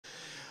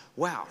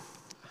Wow.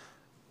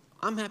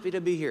 I'm happy to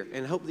be here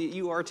and hope that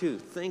you are too.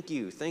 Thank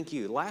you. Thank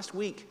you. Last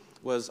week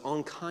was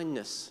on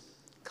kindness.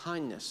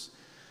 Kindness.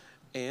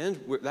 And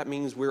that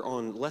means we're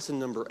on lesson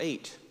number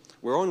 8.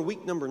 We're on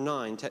week number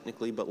 9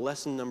 technically, but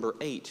lesson number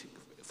 8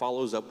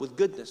 follows up with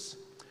goodness.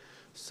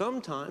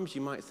 Sometimes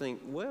you might think,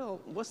 well,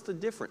 what's the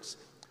difference?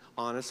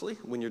 Honestly,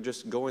 when you're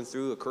just going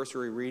through a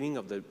cursory reading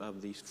of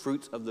the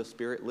fruits of the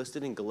Spirit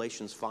listed in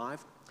Galatians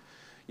 5,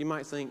 you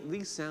might think,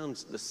 these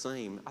sounds the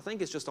same. I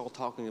think it's just all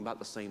talking about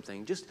the same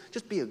thing.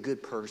 Just be a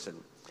good person.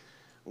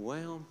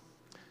 Well,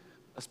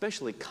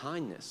 especially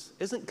kindness.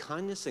 Isn't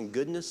kindness and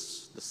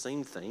goodness the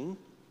same thing?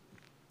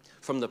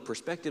 From the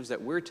perspectives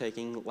that we're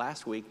taking,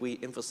 last week we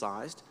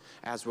emphasized,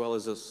 as well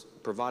as is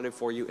provided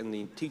for you in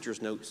the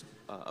teacher's notes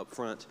up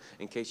front,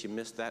 in case you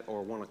missed that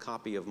or want a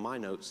copy of my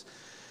notes.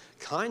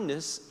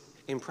 Kindness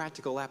in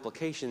practical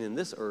application in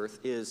this earth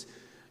is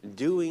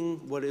doing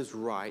what is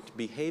right,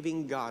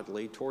 behaving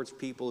godly towards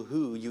people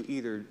who you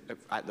either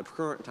at the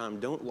current time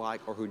don't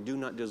like or who do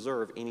not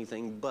deserve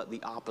anything but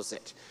the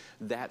opposite.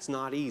 That's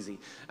not easy.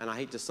 And I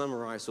hate to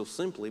summarize so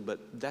simply, but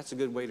that's a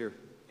good way to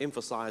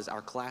emphasize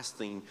our class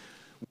theme.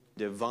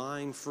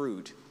 Divine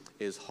fruit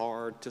is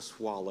hard to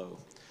swallow.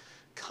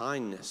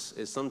 Kindness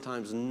is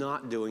sometimes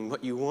not doing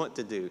what you want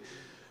to do.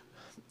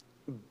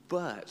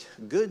 But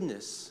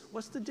goodness,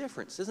 what's the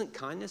difference? Isn't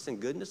kindness and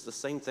goodness the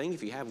same thing?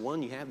 If you have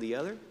one, you have the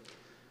other.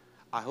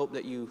 I hope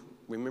that you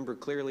remember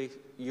clearly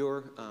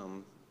your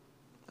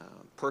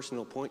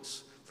personal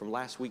points from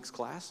last week's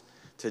class.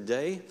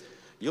 Today,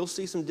 you'll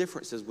see some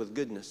differences with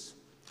goodness.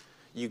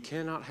 You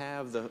cannot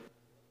have the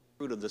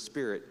fruit of the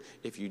Spirit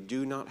if you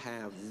do not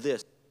have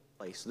this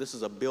place. This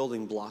is a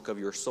building block of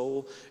your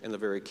soul and the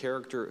very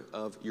character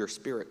of your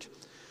spirit.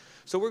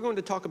 So we're going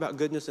to talk about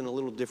goodness in a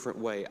little different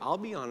way. I'll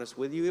be honest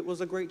with you, it was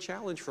a great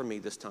challenge for me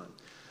this time.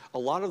 A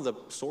lot of the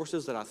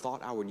sources that I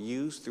thought I would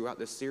use throughout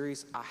this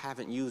series, I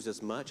haven't used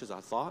as much as I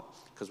thought,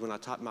 because when I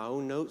type my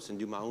own notes and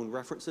do my own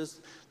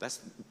references, that's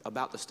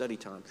about the study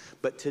time.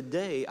 But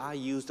today, I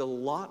used a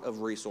lot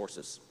of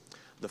resources.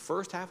 The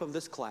first half of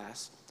this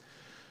class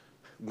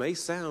may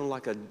sound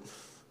like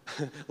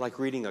like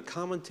reading a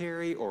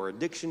commentary or a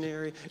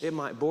dictionary. It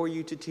might bore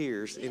you to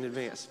tears in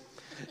advance.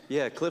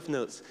 Yeah, Cliff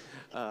Notes,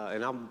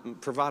 and I'll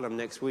provide them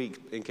next week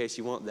in case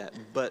you want that.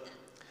 But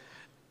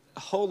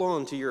hold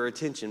on to your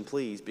attention,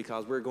 please,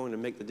 because we're going to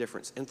make the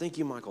difference. And thank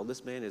you, Michael.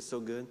 This man is so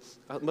good.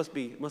 Must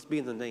be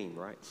in the name,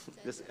 right?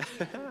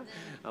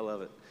 I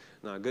love it.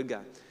 No, good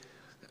guy.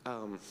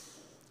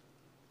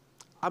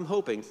 I'm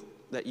hoping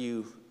that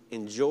you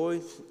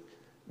enjoy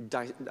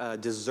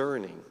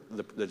discerning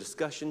the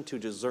discussion to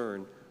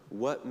discern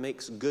what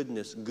makes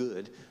goodness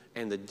good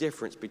and the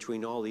difference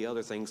between all the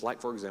other things, like,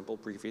 for example,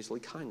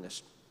 previously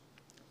kindness.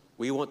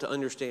 We want to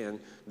understand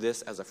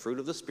this as a fruit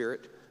of the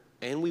Spirit,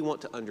 and we want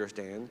to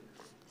understand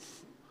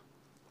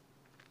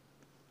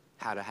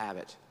how to have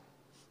it.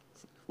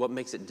 What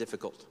makes it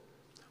difficult?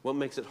 What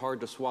makes it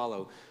hard to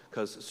swallow?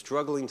 Because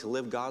struggling to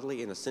live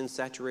godly in a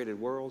sin-saturated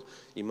world,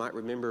 you might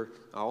remember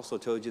I also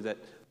told you that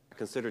I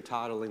consider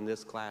titling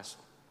this class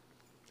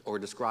or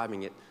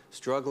describing it,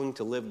 Struggling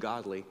to Live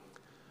Godly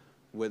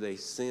with a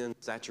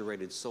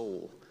Sin-Saturated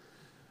Soul.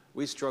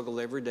 We struggle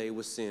every day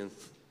with sin,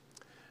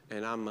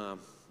 and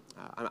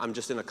I'm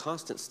just in a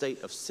constant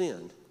state of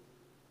sin,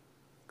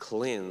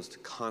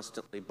 cleansed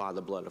constantly by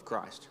the blood of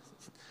Christ.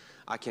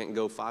 I can't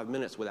go 5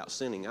 minutes without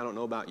sinning. I don't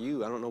know about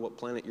you. I don't know what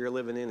planet you're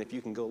living in if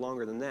you can go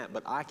longer than that,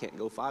 but I can't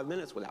go 5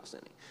 minutes without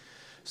sinning.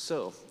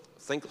 So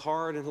think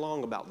hard and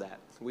long about that.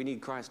 We need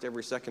Christ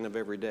every second of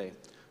every day.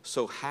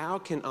 So how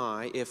can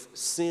I, if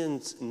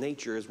sin's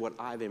nature is what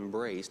I've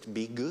embraced,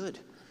 be good?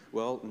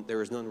 Well,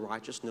 there is none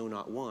righteous, no,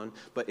 not one.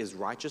 But is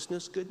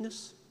righteousness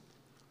goodness?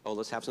 Oh,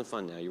 let's have some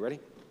fun now. You ready?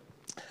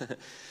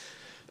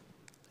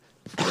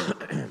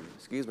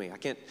 Excuse me,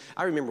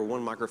 I remember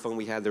one microphone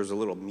we had, there was a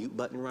little mute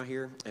button right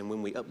here, and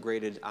when we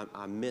upgraded,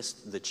 I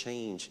missed the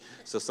change.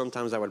 So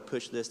sometimes I would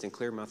push this and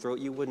clear my throat.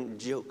 You wouldn't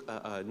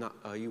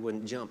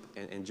jump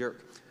and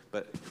jerk,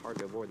 but hard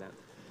to avoid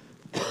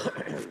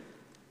that.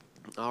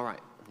 All right,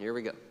 here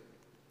we go.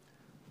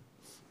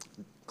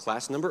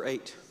 Class number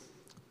 8,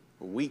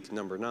 week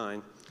number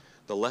 9,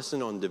 the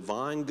lesson on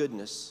divine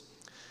goodness.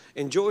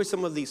 Enjoy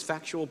some of these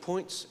factual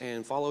points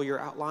and follow your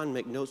outline.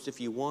 Make notes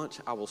if you want.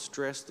 I will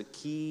stress the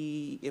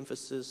key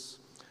emphasis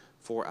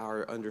for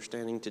our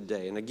understanding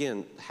today. And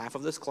again, half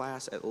of this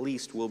class at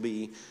least will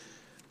be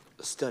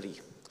study.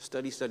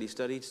 Study,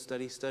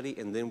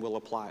 and then we'll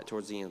apply it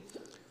towards the end.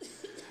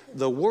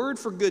 The word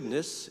for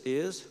goodness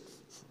is,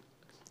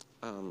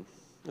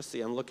 let's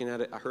see, I'm looking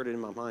at it. I heard it in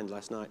my mind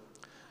last night.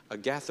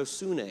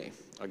 Agathosune.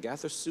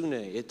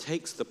 Agathosune. It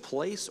takes the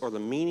place or the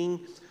meaning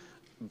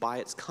by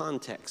its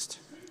context.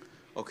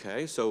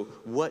 Okay, so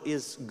what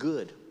is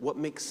good? What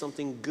makes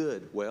something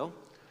good? Well,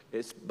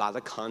 it's by the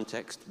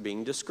context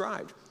being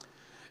described.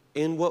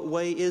 In what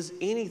way is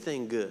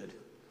anything good?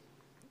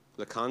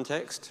 The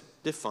context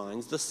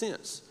defines the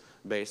sense.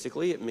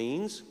 Basically, it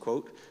means,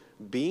 quote,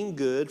 being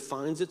good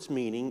finds its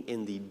meaning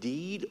in the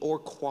deed or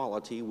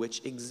quality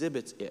which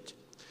exhibits it.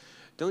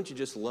 Don't you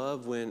just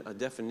love when a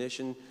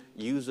definition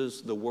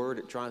uses the word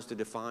it tries to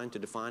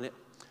define it?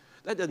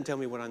 That doesn't tell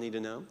me what I need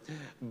to know,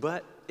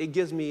 but it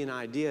gives me an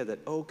idea that,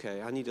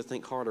 okay, I need to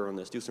think harder on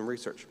this, do some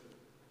research.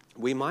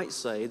 We might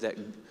say that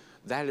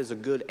that is a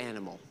good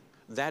animal.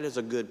 That is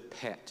a good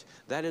pet.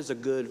 That is a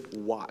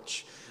good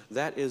watch.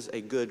 That is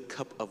a good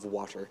cup of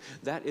water.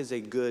 That is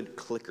a good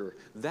clicker.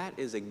 That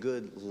is a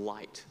good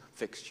light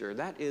fixture.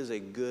 That is a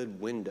good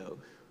window.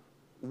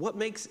 What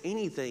makes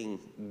anything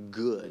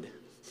good?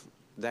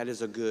 That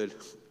is a good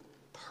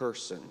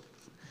person.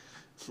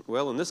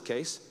 Well, in this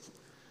case,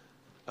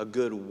 a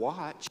good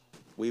watch,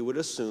 we would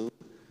assume,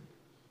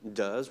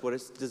 does what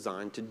it's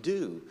designed to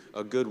do.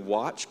 A good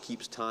watch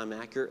keeps time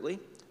accurately,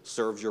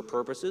 serves your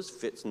purposes,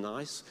 fits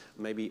nice,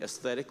 maybe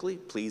aesthetically,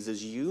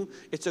 pleases you.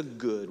 It's a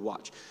good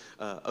watch.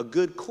 A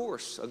good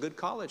course, a good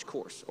college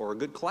course, or a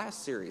good class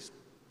series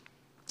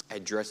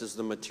addresses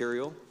the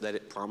material that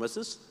it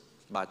promises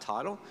by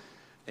title,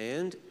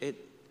 and it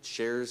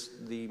shares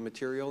the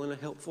material in a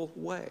helpful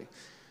way.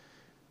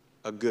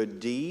 A good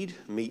deed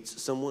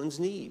meets someone's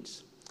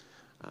needs.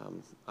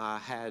 I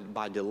had,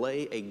 by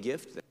delay, a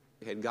gift that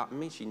she had gotten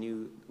me. She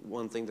knew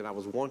one thing, that I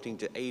was wanting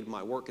to aid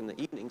my work in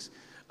the evenings,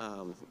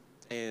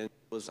 and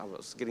I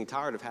was getting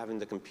tired of having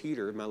the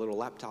computer, my little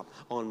laptop,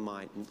 on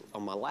my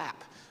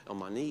lap, on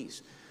my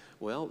knees.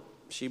 Well,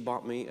 she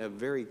bought me a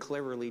very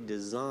cleverly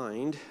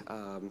designed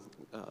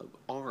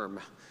arm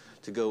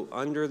to go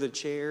under the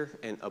chair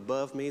and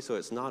above me so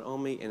it's not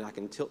on me, and I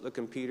can tilt the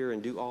computer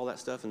and do all that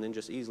stuff and then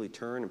just easily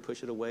turn and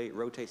push it away. It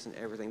rotates and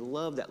everything.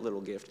 Love that little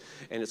gift,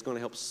 and it's going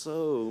to help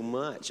so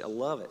much. I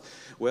love it.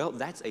 Well,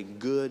 that's a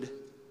good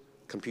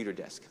computer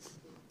desk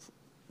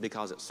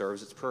because it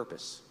serves its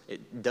purpose.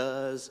 It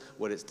does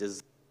what it's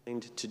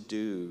designed to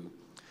do.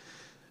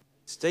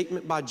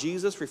 Statement by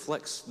Jesus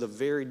reflects the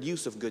varied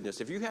use of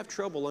goodness. If you have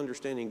trouble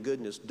understanding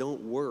goodness,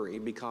 don't worry,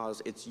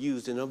 because it's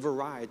used in a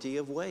variety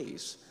of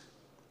ways.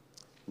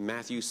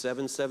 Matthew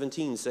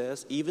 7:17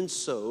 says, even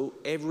so,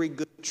 every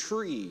good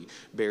tree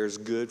bears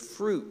good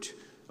fruit.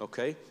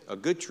 Okay, a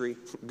good tree,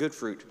 good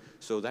fruit.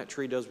 So that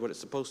tree does what it's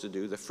supposed to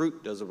do. The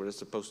fruit does what it's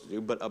supposed to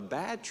do. But a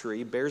bad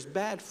tree bears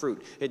bad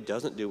fruit. It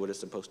doesn't do what it's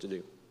supposed to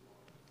do.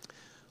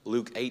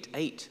 Luke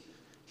 8:8,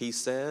 he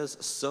says,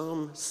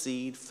 some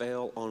seed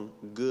fell on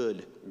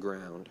good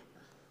ground.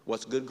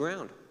 What's good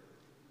ground?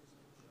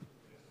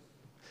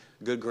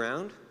 Good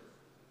ground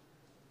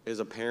is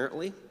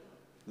apparently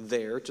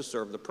there to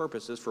serve the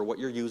purposes for what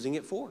you're using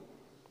it for.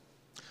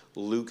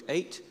 Luke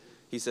 8,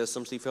 he says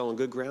some seed fell on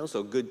good ground,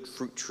 so good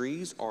fruit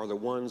trees are the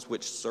ones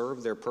which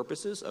serve their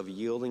purposes of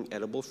yielding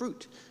edible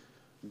fruit.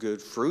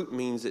 Good fruit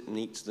means it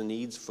meets the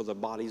needs for the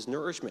body's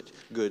nourishment.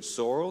 Good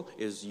soil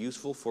is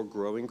useful for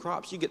growing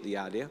crops. You get the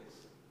idea.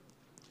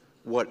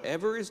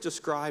 Whatever is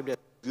described as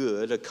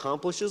good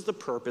accomplishes the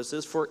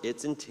purposes for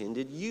its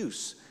intended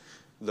use.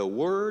 The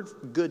word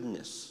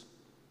goodness,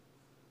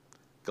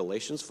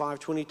 Galatians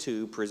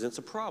 5:22, presents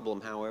a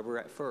problem, however,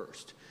 at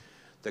first.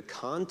 The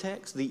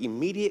context, the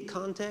immediate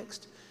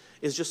context,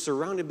 is just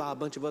surrounded by a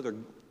bunch of other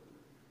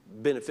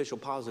beneficial,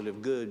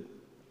 positive, good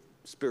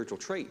spiritual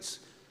traits.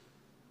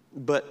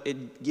 But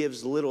it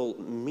gives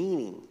little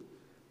meaning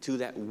to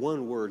that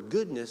one word,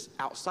 goodness,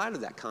 outside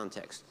of that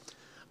context.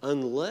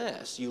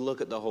 Unless you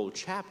look at the whole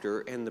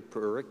chapter and the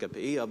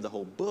pericope of the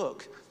whole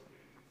book,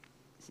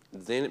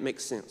 then it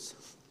makes sense.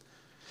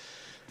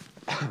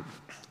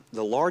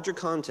 The larger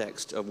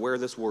context of where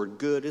this word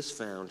good is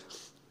found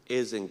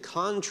is in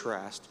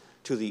contrast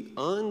to the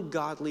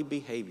ungodly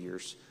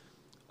behaviors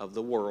of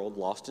the world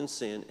lost in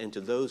sin, and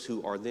to those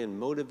who are then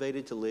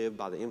motivated to live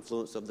by the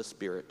influence of the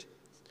Spirit.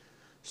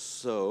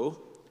 So,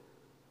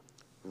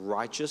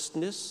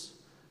 righteousness,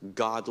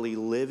 godly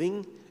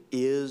living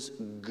is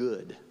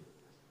good.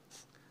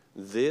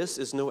 This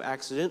is no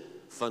accident.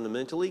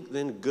 Fundamentally,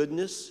 then,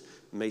 goodness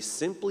may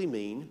simply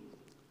mean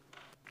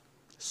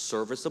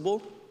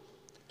serviceable,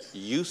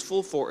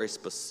 useful for a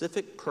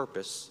specific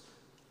purpose,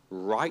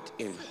 right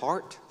in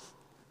heart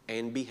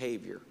and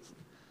behavior.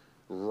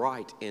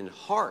 Right in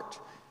heart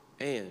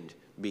and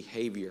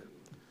behavior.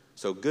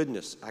 So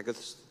goodness,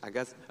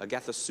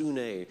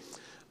 agathosune,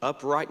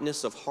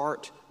 uprightness of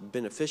heart,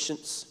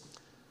 beneficence.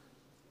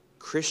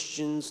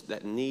 Christians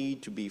that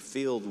need to be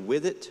filled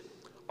with it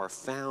are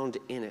found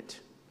in it.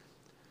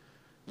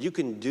 You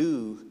can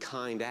do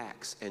kind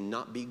acts and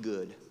not be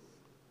good.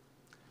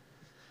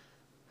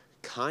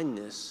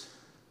 Kindness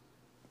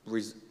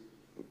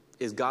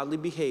is godly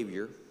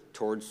behavior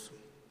towards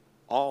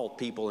all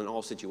people in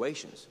all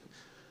situations.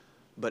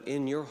 But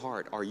in your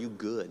heart, are you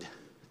good?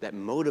 That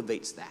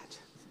motivates that.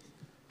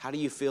 How do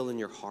you feel in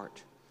your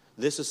heart?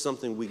 This is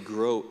something we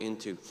grow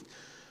into.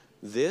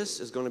 This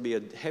is going to be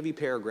a heavy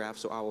paragraph,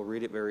 so I will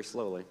read it very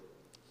slowly.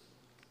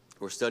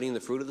 We're studying the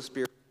fruit of the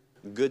Spirit,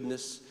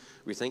 goodness.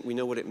 We think we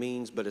know what it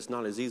means, but it's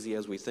not as easy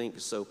as we think.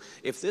 So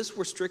if this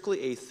were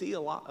strictly a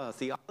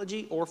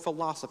theology or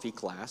philosophy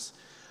class,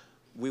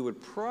 we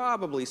would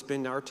probably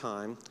spend our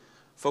time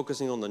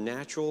focusing on the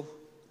natural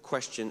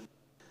question,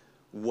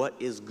 what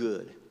is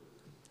good?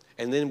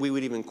 And then we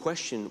would even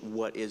question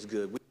what is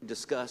good. We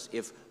discuss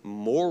if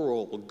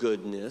moral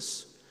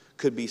goodness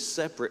could be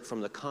separate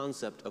from the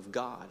concept of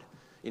God.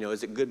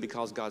 Is it good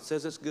because God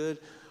says it's good,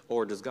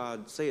 or does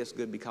God say it's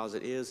good because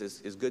it is?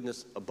 Is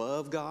goodness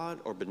above God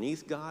or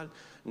beneath God?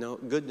 No,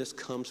 goodness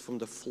comes from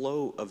the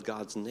flow of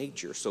God's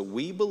nature. So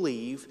we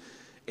believe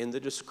in the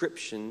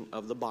description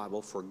of the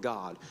Bible for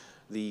God,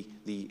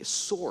 the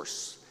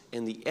source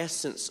and the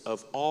essence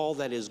of all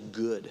that is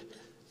good.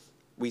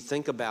 We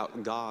think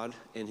about God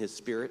and His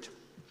Spirit,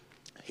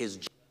 His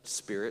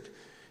Spirit.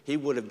 He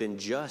would have been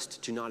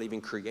just to not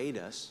even create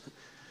us.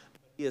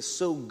 He is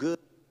so good,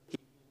 He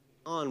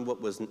went on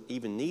what was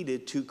even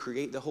needed to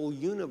create the whole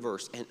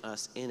universe and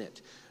us in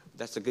it.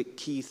 That's a good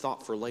key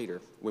thought for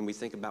later when we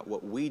think about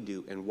what we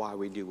do and why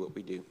we do what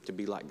we do, to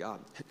be like God.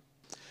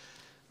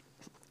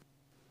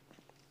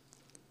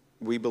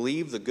 We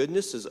believe the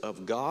goodness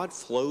of God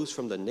flows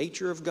from the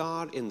nature of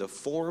God in the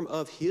form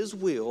of His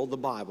will, the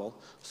Bible,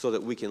 so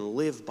that we can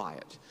live by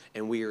it.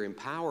 And we are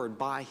empowered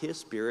by His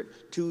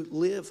Spirit to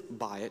live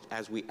by it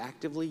as we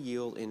actively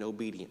yield in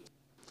obedience.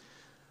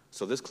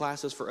 So this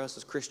class is for us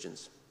as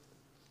Christians,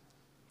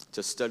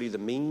 to study the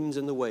means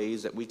and the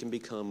ways that we can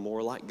become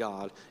more like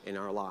God in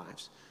our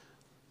lives.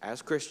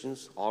 As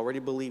Christians, already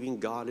believing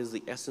God is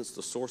the essence,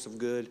 the source of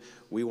good,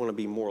 we want to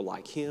be more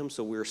like Him,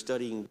 so we're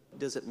studying what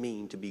does it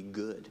mean to be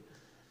good.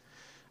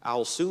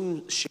 I'll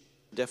soon share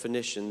a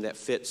definition that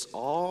fits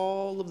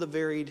all of the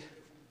varied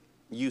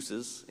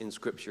uses in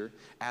Scripture,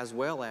 as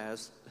well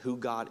as who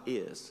God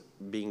is,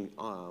 being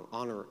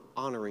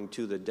honoring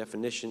to the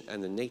definition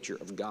and the nature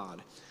of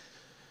God.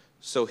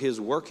 So His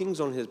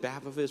workings on His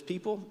behalf of His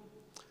people,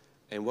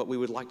 and what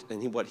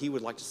He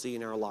would like to see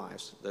in our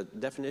lives. The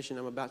definition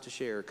I'm about to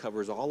share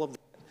covers all of that,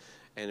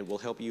 and it will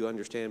help you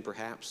understand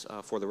perhaps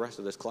for the rest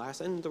of this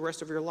class and the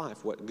rest of your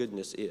life what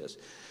goodness is.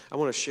 I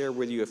want to share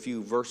with you a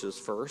few verses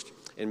first.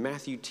 In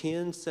Matthew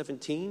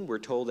 10:17, we're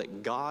told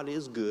that God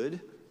is good.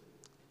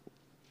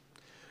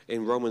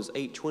 In Romans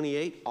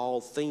 8:28,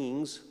 all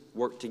things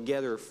work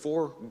together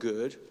for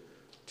good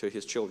to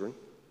His children.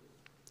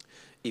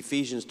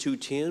 Ephesians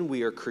 2:10,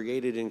 we are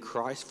created in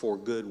Christ for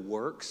good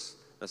works.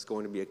 That's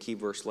going to be a key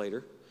verse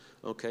later.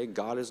 Okay,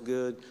 God is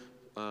good.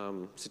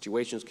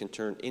 Situations can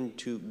turn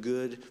into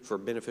good for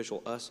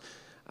beneficial us.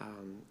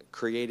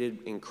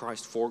 Created in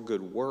Christ for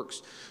good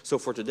works. So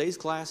for today's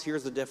class,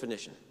 here's the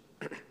definition.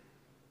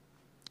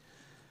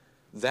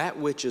 That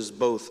which is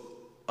both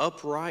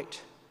upright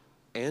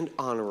and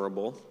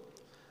honorable,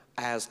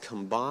 as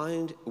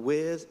combined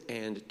with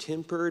and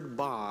tempered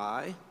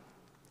by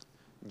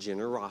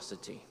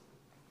generosity.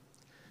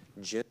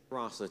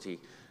 Generosity.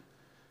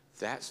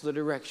 That's the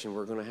direction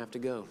we're going to have to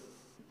go.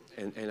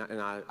 And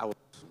I was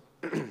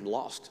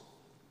lost.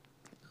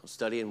 I was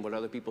studying what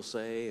other people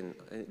say, and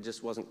it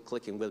just wasn't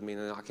clicking with me.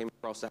 And then I came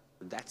across that.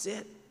 That's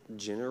it.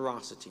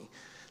 Generosity.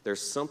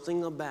 There's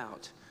something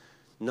about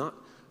not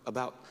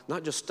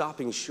just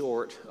stopping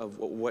short of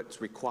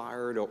what's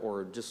required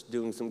or just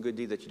doing some good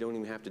deed that you don't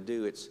even have to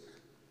do. It's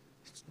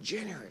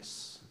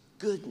generous.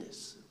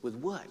 Goodness. With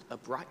what?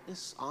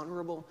 Uprightness,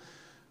 honorable,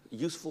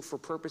 useful for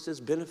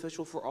purposes,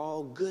 beneficial for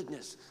all,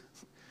 goodness.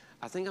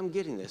 I think I'm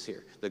getting this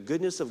here. The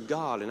goodness of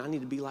God, and I need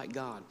to be like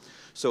God.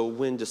 So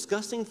when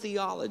discussing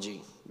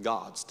theology,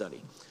 God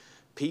study,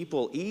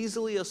 people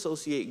easily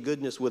associate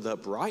goodness with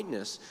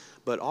uprightness,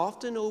 but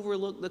often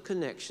overlook the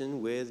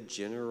connection with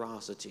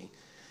generosity.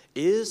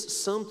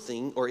 Is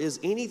something or is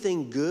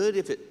anything good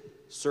if it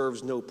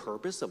serves no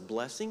purpose of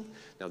blessing?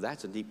 Now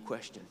that's a deep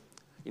question.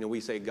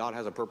 We say God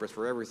has a purpose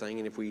for everything,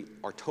 and if we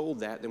are told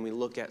that, then we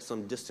look at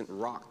some distant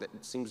rock that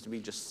seems to be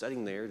just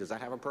sitting there. Does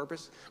that have a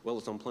purpose? Well,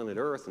 it's on planet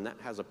Earth, and that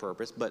has a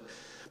purpose. But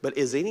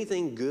is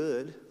anything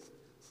good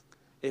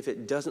if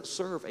it doesn't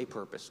serve a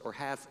purpose or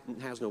has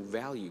no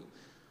value?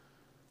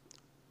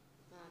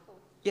 Michael?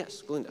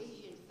 Yes, Glenda.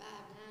 Ephesians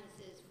 5:9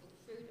 says, "For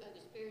the fruit of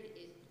the Spirit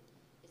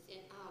is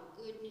in all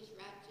goodness,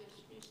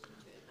 righteousness, and truth."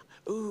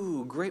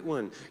 Ooh, great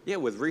one. Yeah,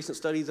 with recent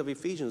studies of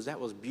Ephesians, that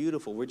was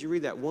beautiful. Would you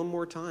read that one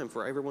more time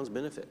for everyone's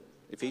benefit?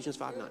 Ephesians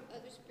 5:9. The fruit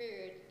of the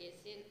Spirit is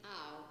in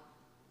all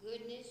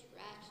goodness,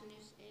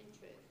 righteousness, and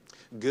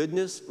truth.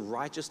 Goodness,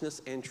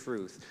 righteousness, and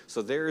truth.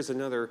 So there is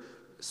another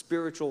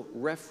spiritual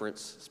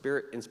reference,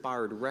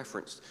 Spirit-inspired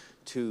reference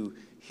to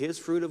His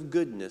fruit of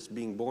goodness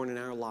being born in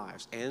our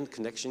lives and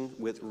connection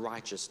with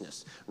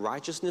righteousness.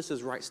 Righteousness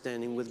is right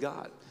standing with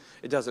God.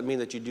 It doesn't mean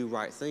that you do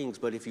right things,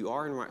 but if you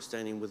are in right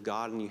standing with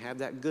God and you have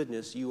that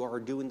goodness, you are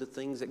doing the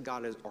things that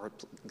God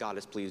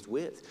is pleased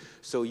with.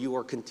 So you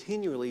are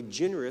continually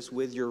generous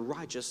with your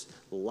righteous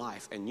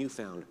life, and you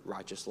found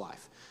righteous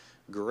life.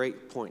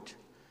 Great point.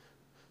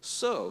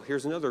 So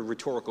here's another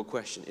rhetorical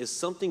question. Is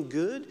something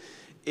good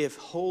if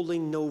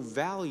holding no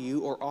value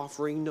or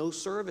offering no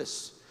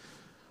service?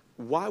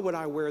 Why would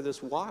I wear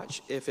this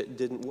watch if it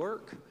didn't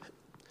work? Why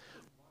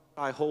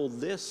would I hold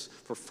this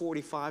for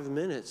 45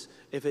 minutes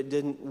if it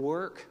didn't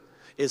work?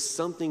 Is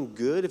something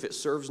good if it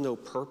serves no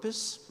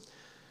purpose?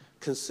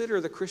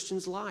 Consider the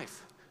Christian's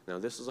life. Now,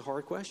 this is a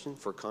hard question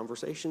for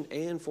conversation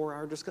and for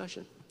our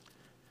discussion.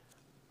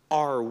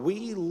 Are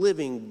we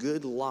living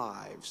good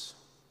lives?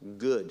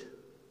 Good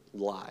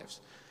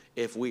lives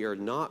if we are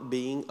not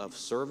being of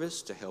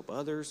service to help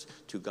others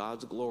to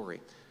God's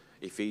glory.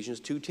 Ephesians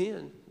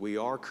 2:10, we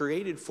are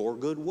created for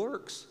good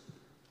works.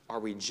 Are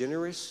we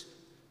generous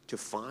to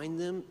find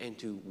them and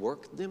to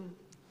work them?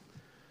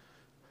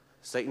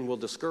 Satan will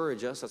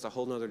discourage us. That's a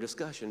whole nother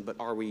discussion. But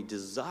are we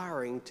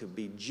desiring to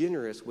be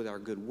generous with our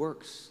good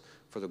works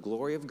for the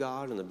glory of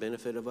God and the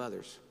benefit of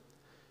others?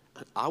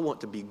 I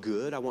want to be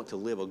good. I want to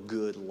live a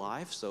good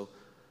life. So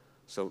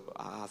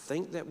I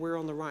think that we're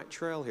on the right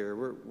trail here.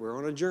 We're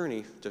on a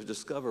journey to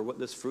discover what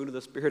this fruit of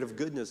the Spirit of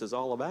goodness is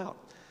all about.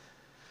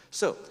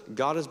 So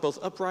God is both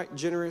upright,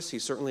 generous. He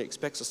certainly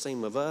expects the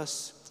same of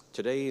us.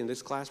 Today in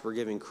this class, we're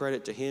giving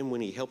credit to Him when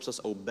He helps us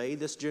obey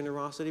this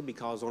generosity,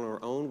 because on our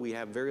own, we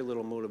have very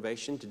little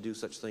motivation to do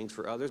such things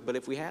for others. But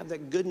if we have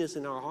that goodness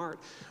in our heart,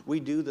 we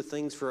do the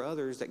things for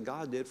others that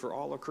God did for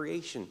all of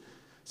creation.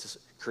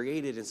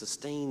 Created and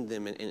sustained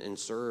them and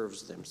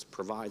serves them,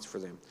 provides for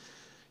them.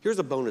 Here's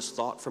a bonus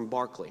thought from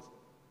Barclay.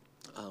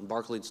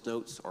 Barclay's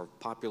notes are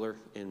popular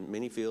in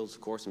many fields,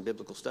 of course, in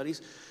biblical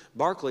studies.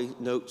 Barclay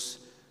notes,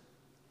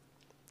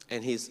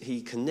 and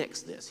he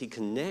connects this. He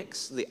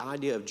connects the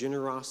idea of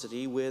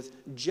generosity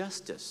with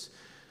justice.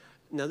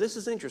 Now, this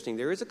is interesting.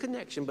 There is a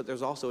connection, but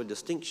there's also a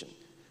distinction.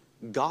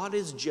 God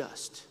is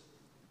just.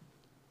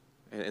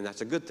 And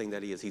that's a good thing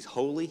that He is. He's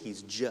holy.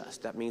 He's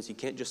just. That means He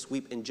can't just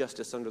sweep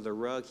injustice under the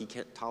rug. He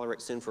can't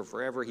tolerate sin for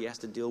forever. He has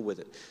to deal with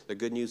it. The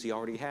good news He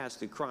already has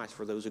through Christ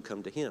for those who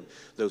come to Him.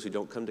 Those who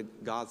don't come to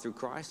God through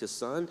Christ, His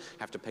Son,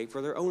 have to pay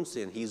for their own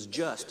sin. He's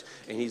just,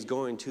 and He's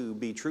going to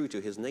be true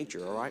to His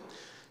nature, all right?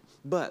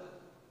 But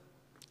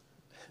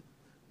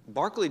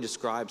Barclay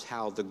describes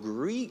how the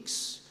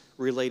Greeks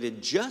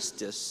related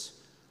justice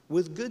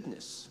with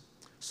goodness.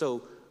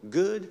 So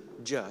good,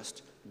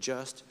 just,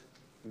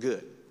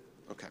 good.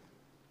 Okay.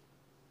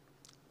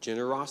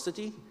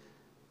 Generosity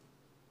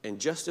and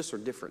justice are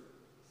different.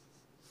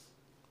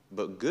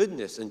 But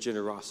goodness and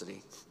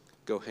generosity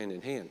go hand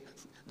in hand.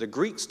 The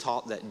Greeks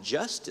taught that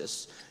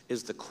justice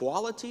is the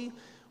quality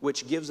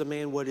which gives a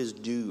man what is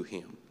due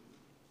him,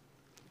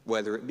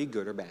 whether it be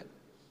good or bad.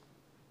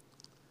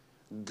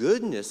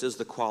 Goodness is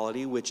the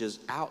quality which is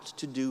out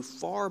to do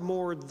far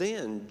more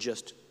than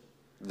just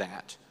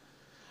that,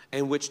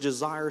 and which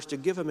desires to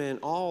give a man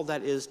all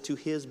that is to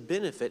his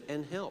benefit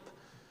and help.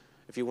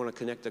 If you want to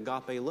connect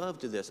agape love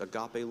to this,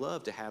 agape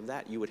love, to have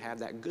that, you would have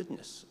that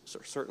goodness,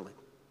 certainly.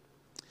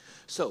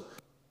 So,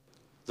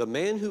 the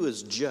man who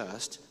is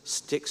just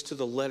sticks to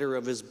the letter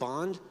of his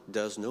bond,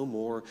 does no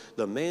more.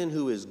 The man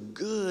who is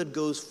good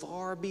goes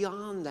far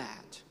beyond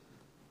that.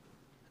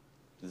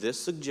 This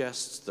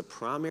suggests the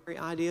primary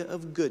idea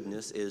of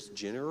goodness is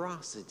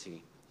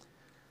generosity,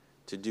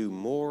 to do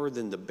more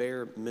than the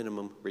bare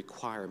minimum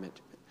requirement.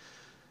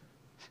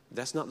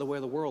 That's not the way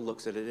the world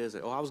looks at it, is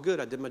it? Oh, I was good,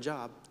 I did my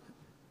job.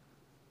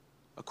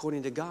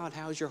 According to God,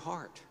 how's your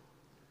heart?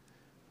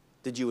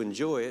 Did you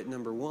enjoy it,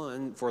 number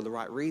one, for the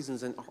right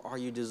reasons, and are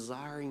you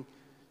desiring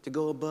to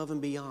go above and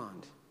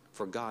beyond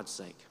for God's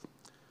sake?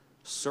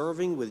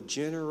 Serving with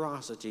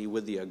generosity,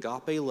 with the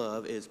agape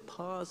love, is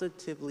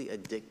positively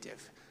addictive.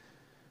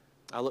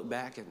 I look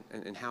back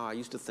and how I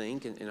used to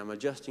think, and I'm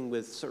adjusting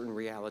with certain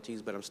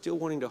realities, but I'm still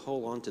wanting to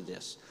hold on to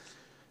this.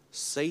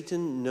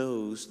 Satan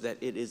knows that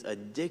it is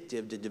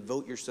addictive to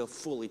devote yourself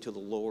fully to the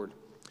Lord.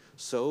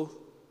 So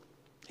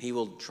he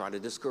will try to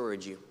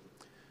discourage you.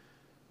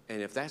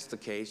 And if that's the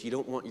case, you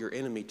don't want your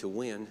enemy to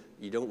win.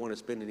 You don't want to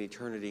spend an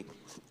eternity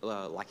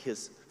like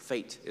his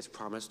fate is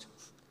promised.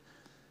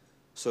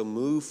 So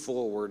move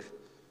forward.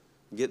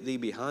 Get thee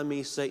behind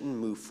me, Satan.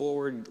 Move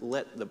forward.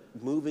 Let the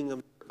moving of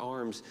your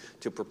arms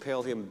to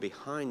propel him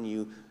behind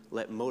you,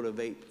 let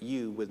motivate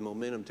you with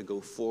momentum to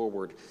go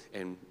forward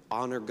and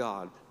honor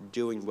God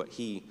doing what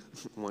He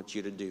wants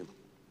you to do.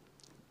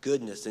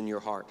 Goodness in your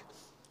heart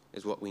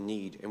is what we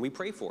need, and we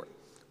pray for it.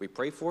 We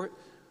pray for it,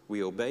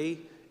 we obey,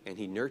 and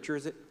He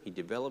nurtures it, He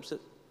develops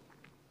it.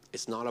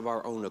 It's not of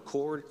our own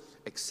accord,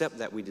 except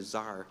that we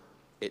desire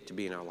it to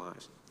be in our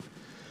lives.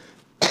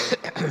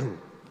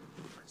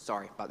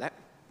 Sorry about that.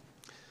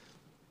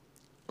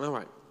 All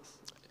right.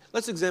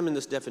 Let's examine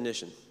this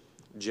definition,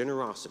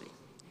 generosity.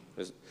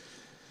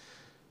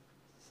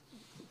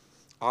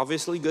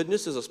 Obviously,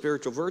 goodness is a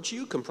spiritual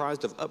virtue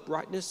comprised of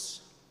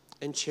uprightness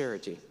and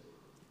charity.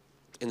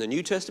 In the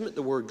New Testament,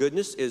 the word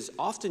goodness is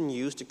often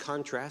used to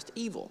contrast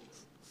evil.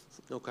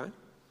 Okay?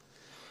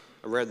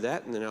 I read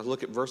that, and then I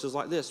look at verses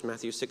like this,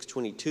 Matthew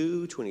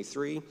 6:22,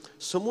 23.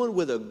 Someone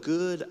with a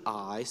good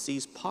eye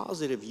sees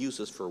positive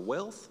uses for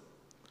wealth,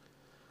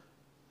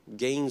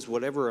 gains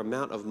whatever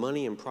amount of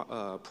money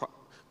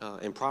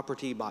and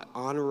property by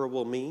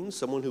honorable means.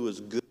 Someone who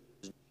is good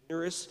is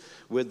generous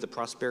with the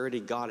prosperity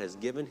God has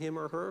given him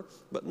or her.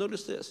 But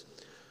notice this.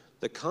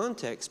 The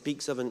context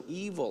speaks of an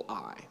evil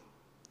eye,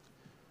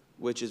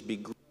 which is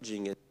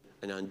begrudging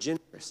and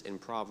ungenerous in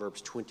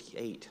Proverbs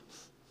 28.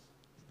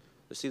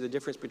 You see the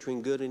difference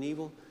between good and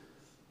evil?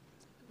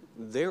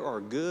 There are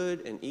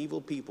good and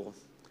evil people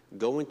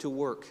going to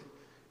work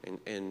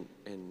and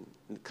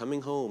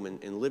coming home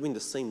and living the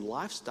same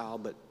lifestyle,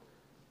 but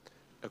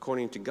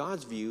according to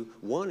God's view,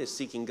 one is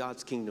seeking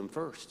God's kingdom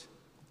first,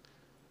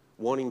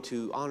 wanting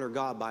to honor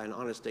God by an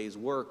honest day's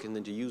work, and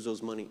then to use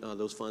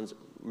those funds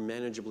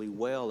manageably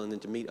well, and then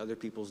to meet other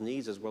people's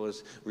needs as well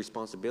as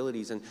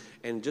responsibilities,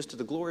 and just to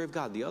the glory of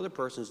God. The other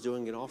person's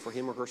doing it all for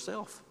him or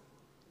herself.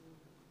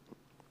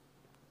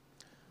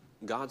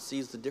 God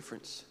sees the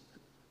difference.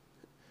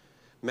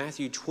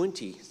 Matthew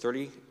 20,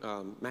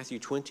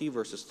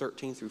 verses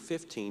 13 through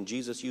 15,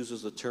 Jesus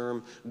uses the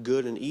term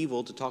good and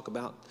evil to talk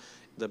about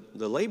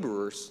the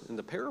laborers in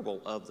the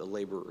parable of the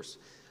laborers.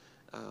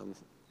 And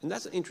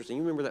that's interesting.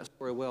 You remember that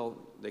story well.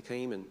 They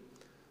came and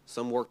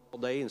some worked all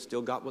day and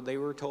still got what they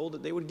were told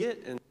that they would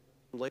get, and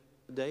later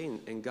in the day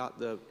and got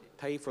the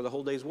pay for the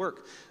whole day's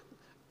work.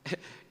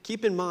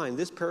 Keep in mind,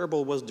 this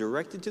parable was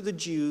directed to the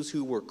Jews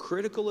who were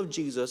critical of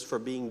Jesus for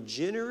being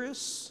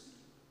generous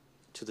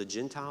to the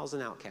Gentiles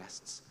and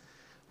outcasts.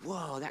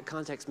 Whoa, that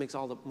context makes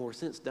all the more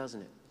sense,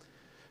 doesn't it?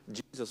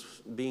 Jesus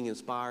being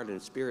inspired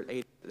and Spirit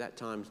aided at that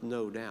time,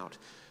 no doubt.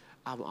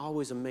 I'm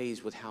always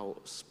amazed with how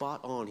spot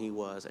on he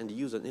was, and to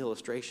use an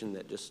illustration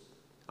that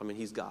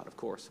he's God, of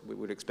course. We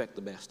would expect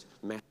the best,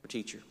 master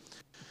teacher.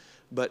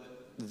 But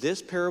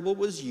this parable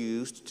was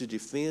used to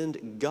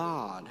defend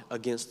God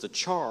against the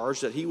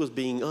charge that he was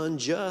being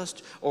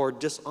unjust or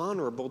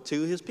dishonorable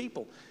to his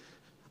people.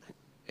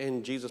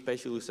 And Jesus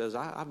basically says,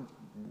 I've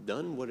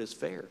done what is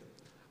fair.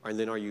 And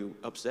then, are you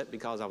upset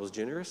because I was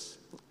generous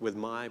with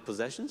my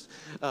possessions?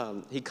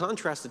 He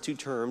contrasts the two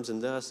terms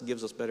and thus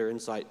gives us better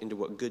insight into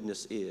what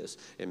goodness is.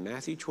 In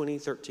Matthew 20,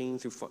 13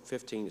 through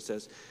 15, it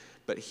says,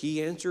 "But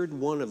he answered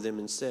one of them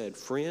and said,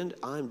 'Friend,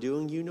 I'm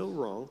doing you no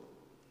wrong.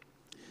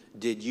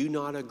 Did you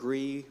not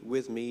agree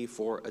with me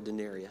for a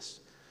denarius?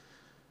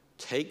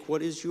 Take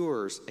what is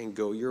yours and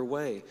go your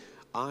way.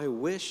 I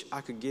wish I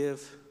could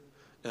give,'"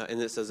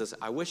 and it says this,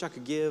 "I wish I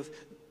could give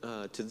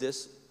to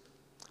this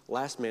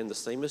last man the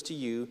same as to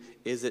you.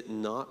 Is it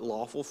not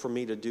lawful for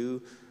me to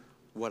do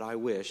what I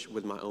wish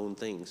with my own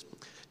things?"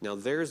 Now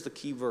there's the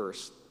key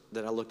verse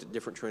that I looked at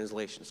different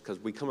translations, because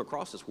we come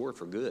across this word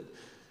for good.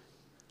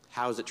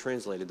 How is it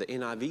translated? The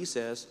NIV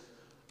says,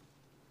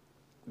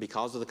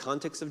 because of the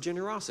context of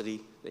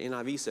generosity, the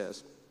NIV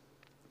says,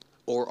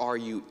 "Or are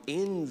you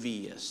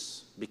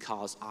envious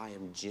because I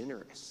am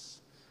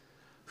generous?"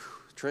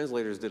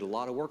 Translators did a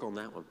lot of work on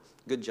that one.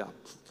 Good job.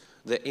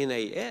 The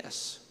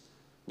NAS,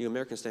 New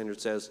American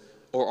Standard, says,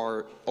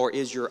 or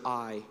is your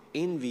eye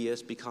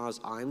envious because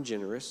I'm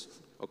generous?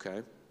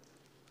 Okay.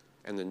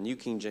 And the New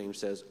King James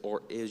says,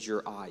 "Or is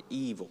your eye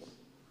evil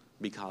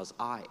because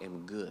I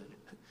am good?"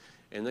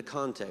 In the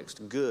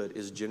context, good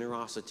is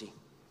generosity,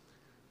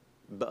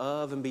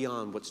 above and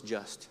beyond what's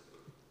just.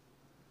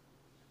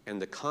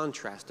 And the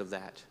contrast of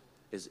that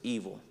is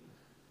evil,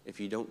 if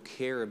you don't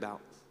care about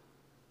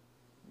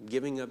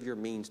giving of your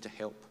means to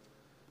help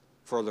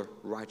for the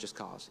righteous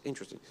cause.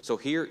 Interesting. So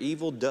here,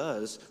 evil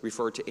does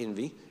refer to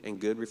envy, and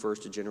good refers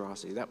to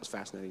generosity. That was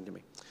fascinating to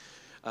me.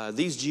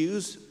 These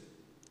Jews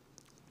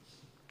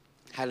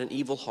had an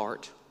evil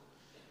heart,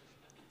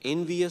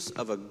 envious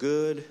of a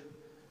good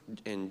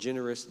and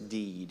generous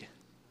deed.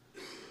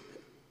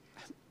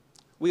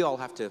 We all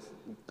have to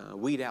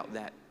weed out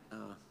that,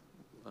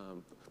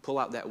 pull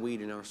out that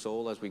weed in our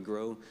soul as we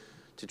grow,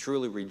 to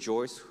truly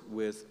rejoice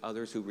with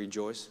others who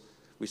rejoice.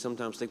 We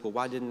sometimes think, well,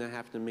 why didn't that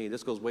happen to me?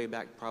 This goes way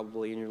back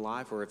probably in your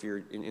life, or if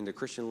you're in the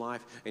Christian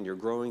life and you're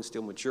growing,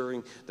 still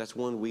maturing, that's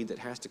one weed that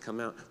has to come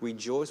out.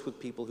 Rejoice with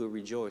people who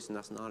rejoice, and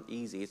that's not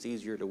easy. It's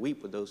easier to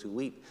weep with those who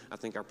weep. I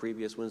think our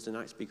previous Wednesday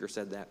night speaker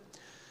said that.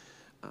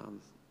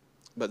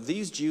 But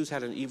these Jews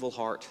had an evil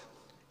heart,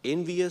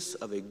 envious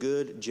of a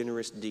good,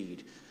 generous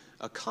deed.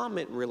 A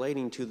comment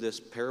relating to this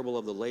parable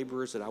of the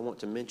laborers that I want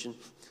to mention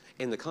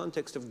in the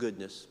context of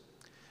goodness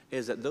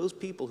is that those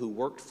people who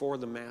worked for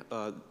the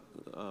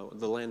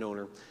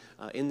landowner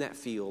in that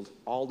field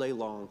all day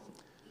long,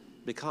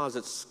 because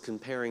it's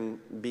comparing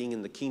being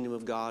in the kingdom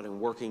of God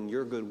and working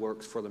your good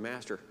works for the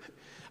master,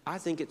 I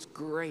think it's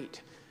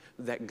great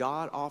that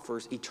God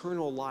offers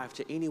eternal life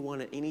to anyone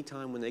at any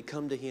time when they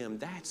come to him.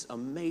 That's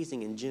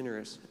amazing and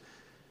generous.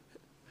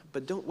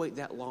 But don't wait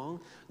that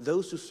long.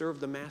 Those who serve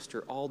the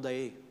master all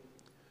day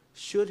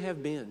should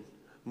have been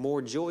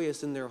more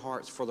joyous in their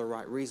hearts for the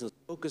right reasons,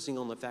 focusing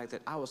on the fact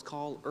that I was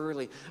called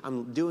early.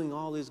 I'm doing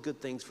all these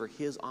good things for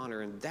his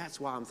honor, and that's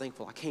why I'm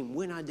thankful. I came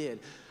when I did.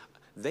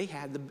 They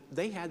had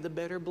the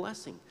better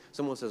blessing.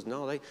 Someone says,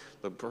 no,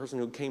 the person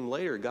who came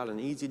later got an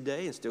easy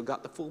day and still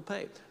got the full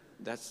pay.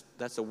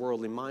 That's a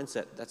worldly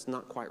mindset. That's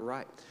not quite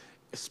right.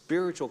 A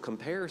spiritual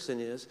comparison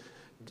is,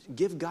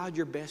 give God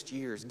your best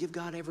years. Give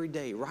God every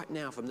day. Right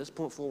now, from this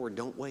point forward,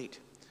 don't wait.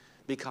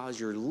 Because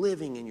you're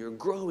living and you're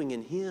growing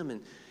in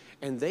him,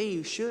 and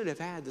they should have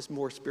had this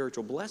more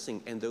spiritual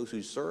blessing, and those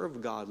who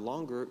serve God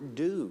longer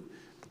do,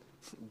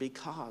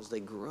 because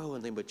they grow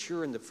and they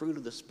mature in the fruit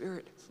of the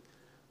Spirit.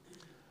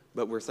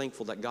 But we're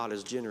thankful that God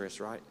is generous,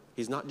 right?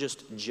 He's not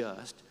just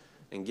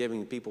and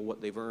giving people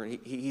what they've earned.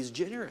 He's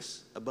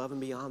generous above and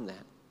beyond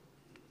that.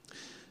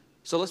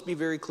 So let's be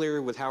very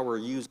clear with how we're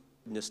using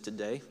goodness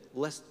today,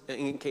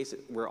 in case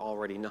we're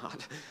already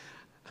not.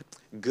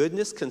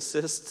 Goodness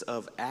consists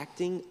of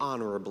acting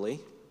honorably.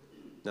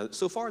 Now,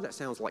 so far that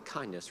sounds like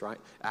kindness, right?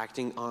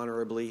 Acting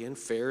honorably and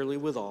fairly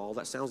with all.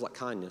 That sounds like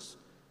kindness.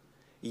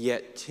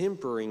 Yet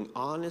tempering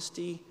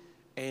honesty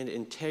and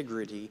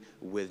integrity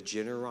with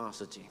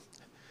generosity.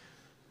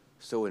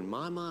 So in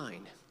my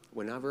mind,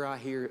 whenever I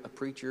hear a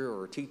preacher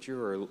or a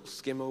teacher or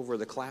skim over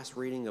the class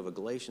reading of a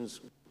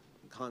Galatians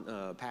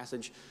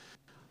passage,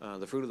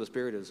 the fruit of the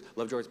Spirit is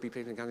love, joy, peace,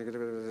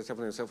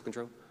 patience,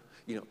 self-control.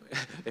 You know,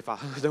 if I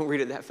don't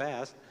read it that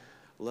fast,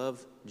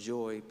 love,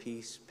 joy,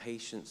 peace,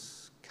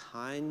 patience,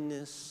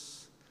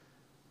 kindness,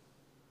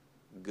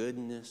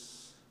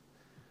 goodness.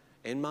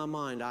 In my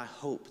mind, I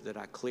hope that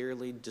I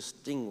clearly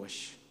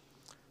distinguish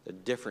the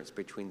difference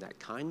between that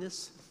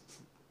kindness,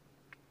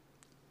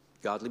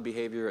 godly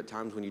behavior at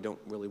times when you don't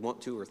really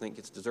want to or think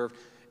it's deserved,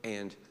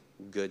 and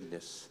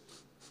goodness.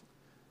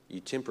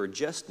 You temper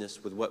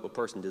justness with what a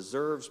person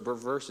deserves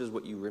versus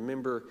what you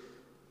remember.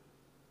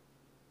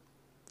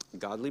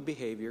 Godly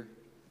behavior,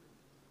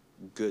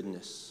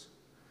 goodness.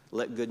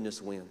 Let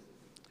goodness win.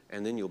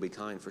 And then you'll be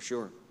kind for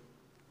sure.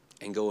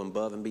 And go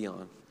above and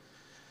beyond.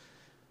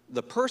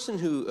 The person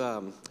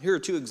who, here are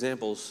two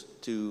examples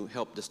to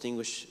help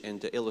distinguish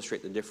and to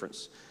illustrate the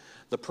difference.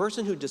 The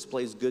person who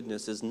displays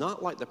goodness is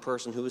not like the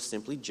person who is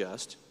simply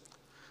just.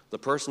 The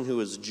person who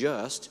is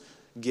just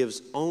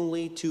gives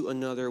only to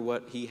another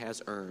what he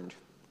has earned.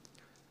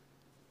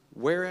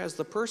 Whereas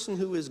the person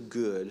who is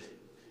good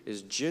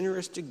is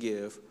generous to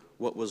give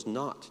what was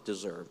not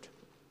deserved.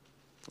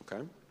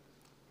 Okay?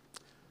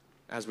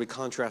 As we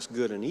contrast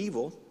good and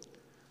evil,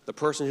 the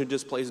person who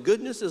displays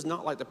goodness is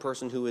not like the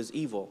person who is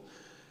evil.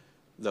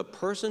 The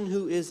person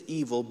who is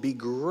evil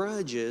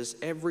begrudges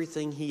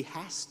everything he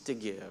has to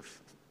give.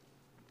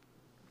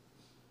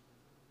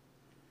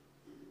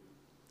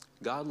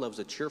 God loves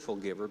a cheerful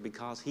giver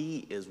because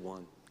he is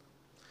one.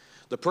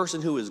 The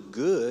person who is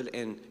good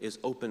and is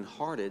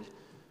open-hearted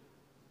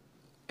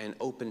and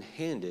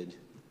open-handed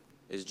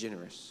is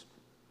generous.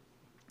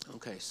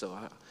 Okay, so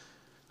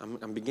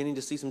I'm beginning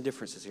to see some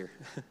differences here.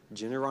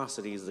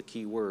 Generosity is the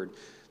key word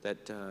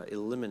that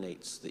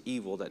eliminates the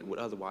evil that would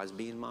otherwise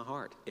be in my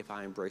heart if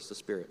I embrace the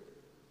Spirit.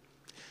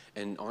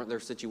 And aren't there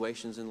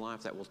situations in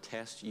life that will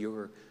test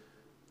your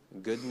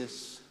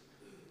goodness?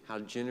 How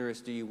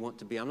generous do you want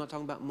to be? I'm not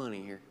talking about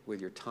money here.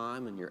 With your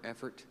time and your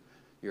effort,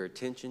 your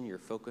attention, your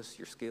focus,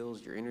 your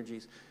skills, your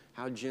energies.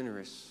 How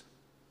generous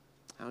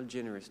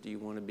do you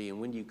want to be? And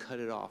when do you cut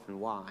it off and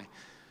why?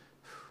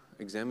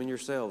 Examine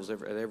yourselves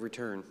at every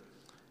turn.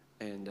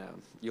 And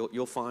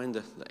you'll find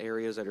the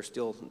areas that are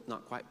still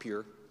not quite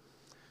pure.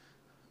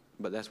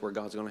 But that's where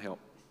God's going to help.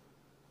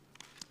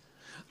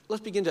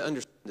 Let's begin to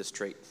understand this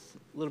trait.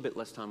 A little bit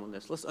less time on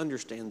this. Let's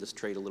understand this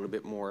trait a little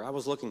bit more. I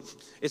was looking.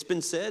 It's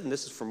been said, and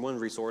this is from one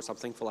resource. I'm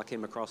thankful I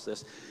came across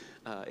this.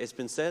 It's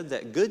been said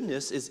that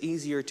goodness is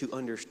easier to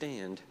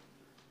understand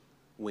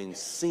when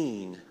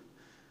seen.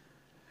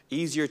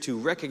 Easier to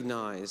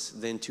recognize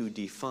than to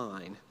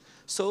define.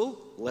 So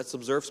let's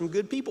observe some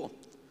good people.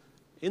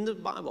 In the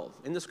Bible,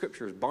 in the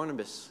Scriptures,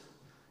 Barnabas,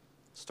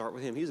 start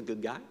with him. He's a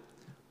good guy.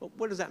 Well,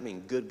 what does that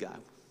mean, good guy?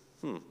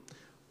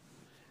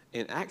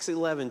 In Acts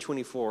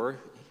 11:24,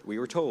 we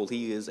were told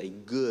he is a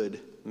good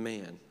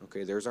man.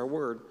 Okay, there's our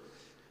word.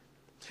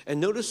 And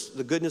notice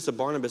the goodness of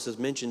Barnabas is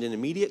mentioned in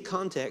immediate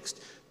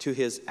context to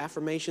his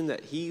affirmation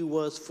that he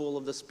was full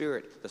of the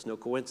Spirit. That's no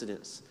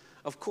coincidence.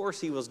 Of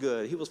course he was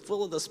good. He was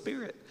full of the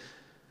Spirit.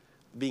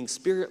 Being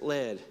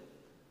Spirit-led,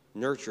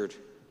 nurtured,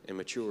 and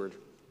matured.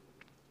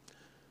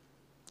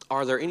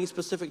 Are there any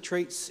specific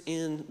traits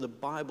in the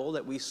Bible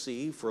that we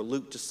see for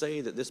Luke to say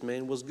that this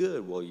man was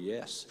good? Well,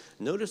 yes.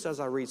 Notice as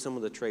I read some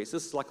of the traits,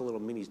 this is like a little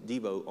mini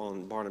devo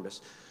on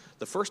Barnabas.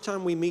 The first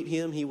time we meet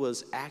him, he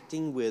was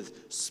acting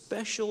with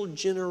special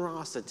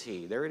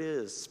generosity. There it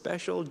is,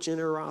 special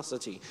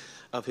generosity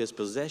of his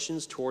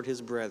possessions toward his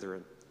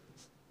brethren.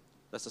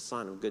 That's a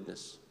sign of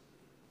goodness.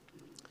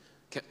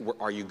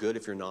 Are you good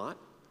if you're not?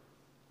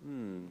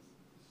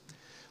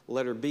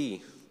 Letter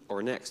B,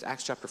 or next,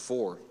 Acts chapter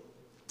 4.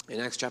 In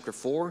Acts chapter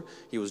 4,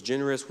 he was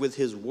generous with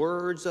his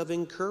words of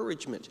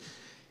encouragement.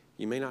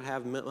 You may not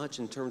have much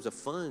in terms of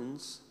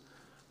funds,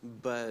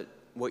 but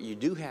what you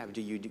do have,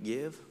 do you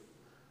give?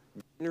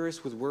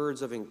 Generous with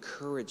words of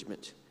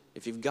encouragement.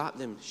 If you've got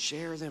them,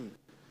 share them.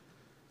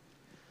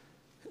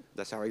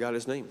 That's how he got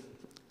his name.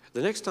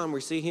 The next time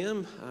we see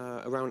him,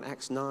 around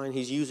Acts 9,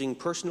 he's using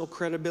personal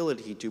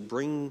credibility to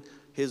bring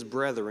his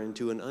brethren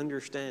to an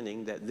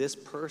understanding that this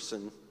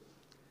person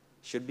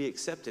should be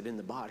accepted in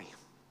the body.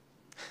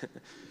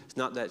 It's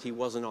not that he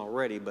wasn't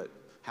already, but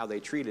how they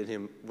treated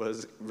him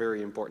was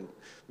very important,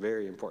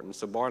 very important.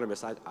 So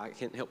Barnabas, I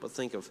can't help but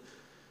think of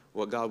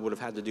what God would have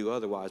had to do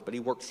otherwise, but he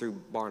worked through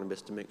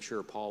Barnabas to make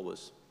sure Paul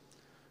was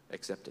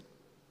accepted.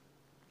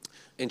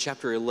 In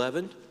chapter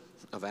 11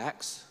 of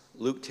Acts,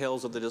 Luke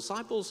tells of the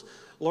disciples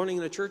learning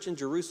in a church in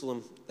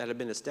Jerusalem that had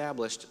been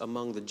established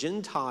among the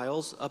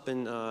Gentiles up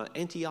in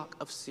Antioch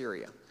of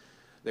Syria.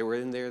 They were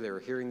in there, they were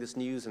hearing this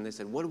news, and they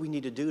said, what do we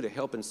need to do to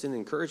help and send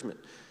encouragement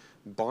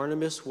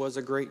Barnabas was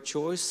a great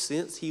choice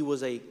since he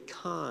was a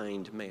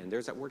kind man.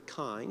 There's that word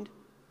kind.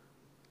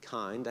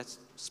 Kind, that's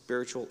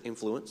spiritual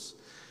influence.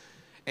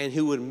 And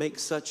who would make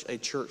such a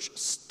church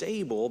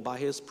stable by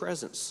his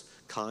presence.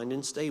 Kind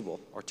and stable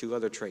are two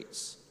other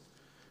traits.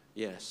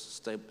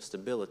 Yes,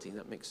 stability,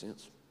 that makes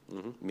sense.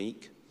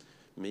 Meek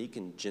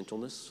and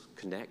gentleness,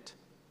 connect.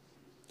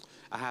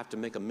 I have to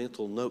make a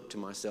mental note to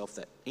myself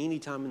that any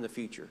time in the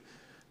future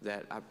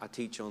that I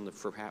teach on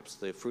perhaps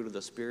the fruit of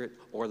the Spirit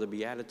or the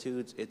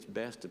Beatitudes, it's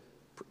best to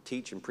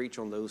teach and preach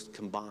on those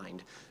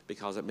combined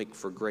because it makes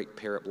for great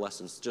pair-up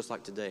lessons, just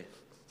like today.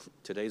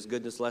 Today's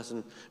goodness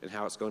lesson and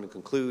how it's going to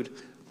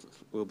conclude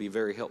will be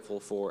very helpful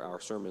for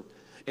our sermon.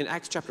 In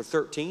Acts chapter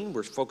 13,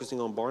 we're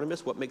focusing on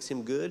Barnabas, what makes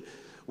him good.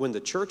 When the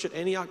church at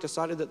Antioch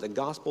decided that the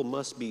gospel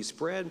must be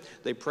spread,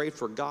 they prayed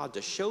for God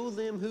to show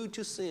them who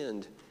to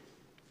send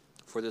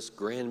for this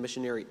grand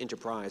missionary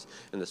enterprise.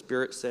 And the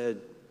Spirit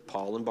said,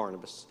 Paul and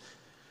Barnabas.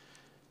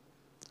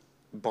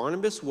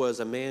 Barnabas was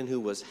a man who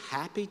was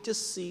happy to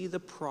see the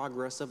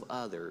progress of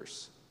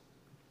others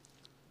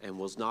and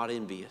was not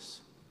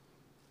envious.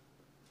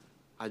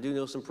 I do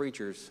know some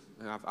preachers,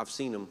 I've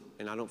seen them,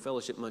 and I don't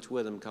fellowship much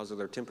with them because of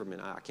their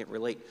temperament. I can't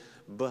relate,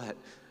 but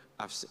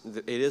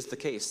it is the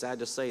case, sad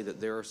to say,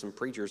 that there are some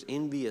preachers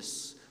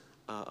envious,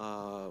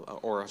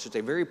 or I should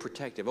say very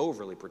protective,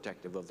 overly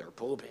protective of their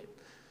pulpit.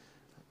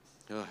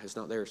 It's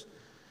not theirs.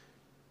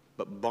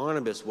 But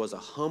Barnabas was a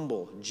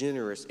humble,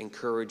 generous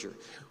encourager.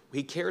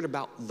 He cared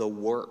about the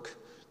work,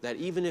 that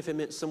even if it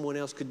meant someone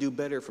else could do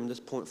better from this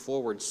point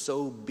forward,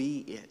 so be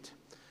it.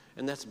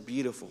 And that's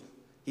beautiful.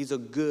 He's a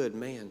good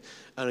man.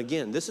 And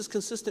again, this is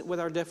consistent with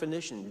our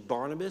definition.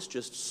 Barnabas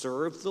just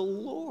served the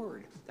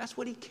Lord. That's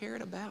what he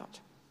cared about.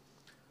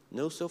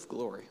 No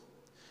self-glory.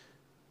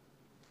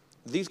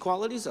 These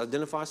qualities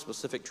identify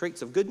specific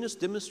traits of goodness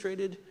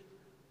demonstrated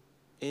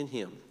in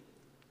him.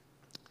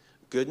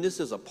 Goodness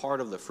is a part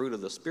of the fruit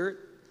of the Spirit,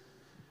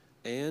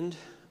 and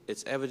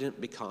it's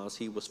evident because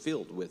he was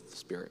filled with the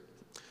Spirit.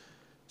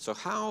 So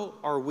how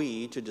are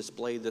we to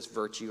display this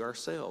virtue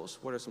ourselves?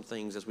 What are some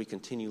things as we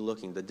continue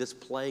looking, the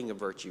displaying of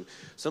virtue?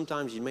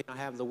 Sometimes you may not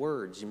have the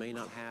words, you may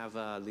not have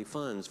the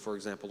funds, for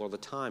example, or the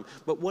time,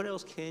 but what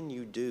else can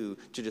you do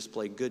to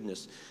display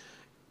goodness?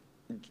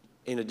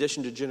 In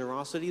addition to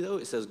generosity, though,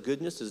 it says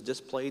goodness is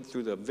displayed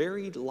through the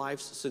varied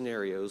life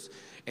scenarios,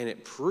 and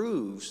it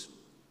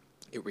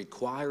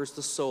requires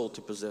the soul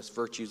to possess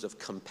virtues of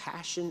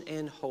compassion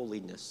and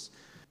holiness.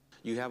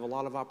 You have a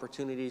lot of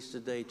opportunities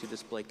today to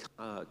display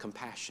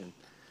compassion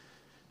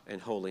and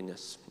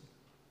holiness.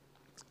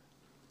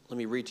 Let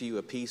me read to you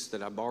a piece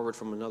that I borrowed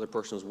from another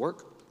person's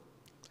work.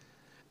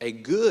 A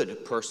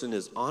good person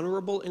is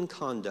honorable in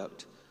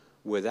conduct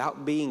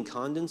without being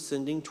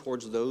condescending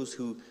towards those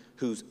who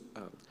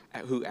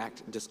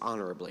act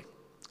dishonorably.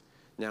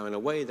 Now, in a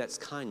way, that's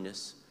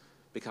kindness,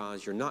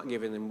 because you're not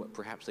giving them what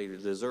perhaps they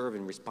deserve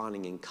in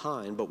responding in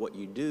kind, but what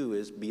you do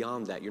is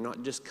beyond that. You're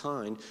not just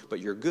kind, but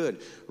you're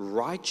good.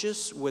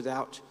 Righteous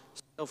without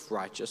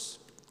self-righteous,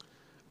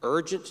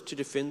 urgent to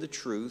defend the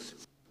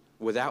truth,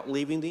 without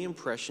leaving the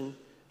impression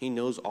he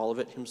knows all of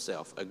it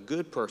himself. A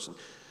good person,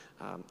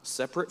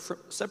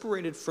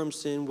 separated from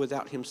sin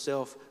without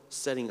himself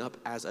setting up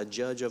as a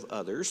judge of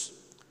others,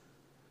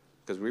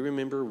 because we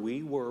remember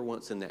we were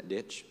once in that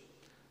ditch,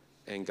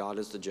 and God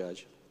is the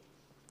judge.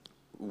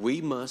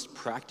 We must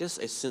practice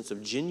a sense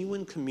of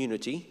genuine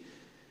community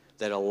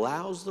that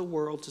allows the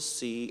world to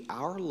see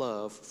our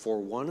love for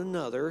one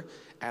another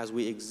as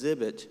we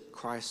exhibit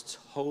Christ's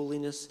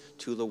holiness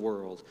to the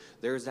world.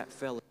 There's that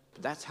fellowship.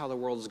 That's how the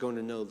world is going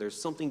to know there's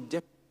something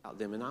different about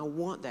them, and I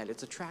want that.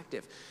 It's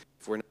attractive.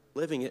 If we're not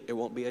living it, it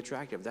won't be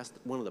attractive. That's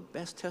one of the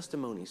best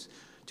testimonies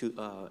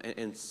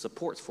and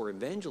supports for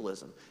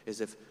evangelism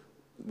is if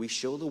we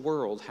show the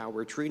world how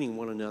we're treating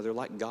one another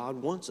like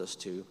God wants us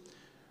to.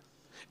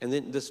 And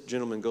then this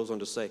gentleman goes on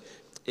to say,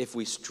 if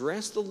we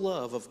stress the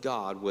love of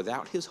God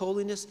without his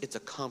holiness, it's a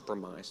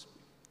compromise.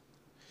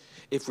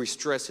 If we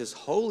stress his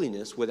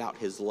holiness without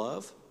his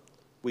love,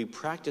 we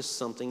practice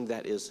something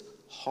that is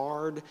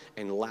hard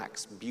and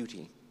lacks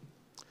beauty.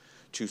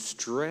 To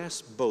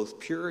stress both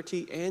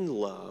purity and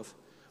love,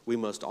 we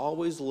must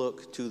always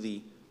look to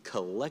the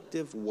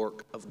collective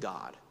work of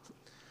God.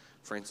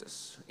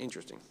 Francis,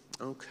 interesting.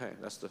 Okay,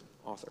 that's the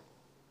author.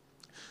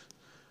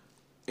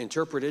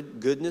 Interpreted,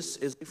 goodness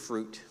is a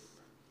fruit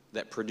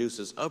that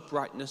produces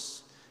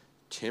uprightness,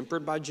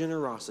 tempered by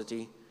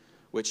generosity,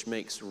 which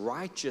makes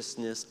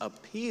righteousness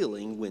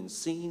appealing when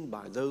seen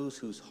by those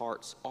whose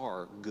hearts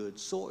are good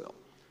soil,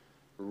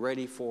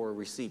 ready for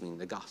receiving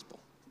the gospel.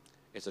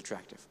 It's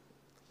attractive.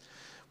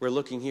 We're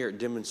looking here at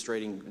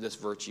demonstrating this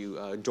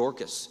virtue.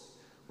 Dorcas,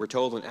 we're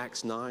told in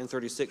Acts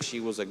 9:36, she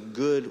was a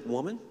good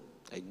woman,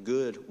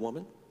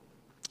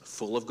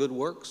 full of good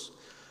works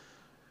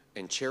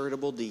and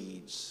charitable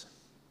deeds.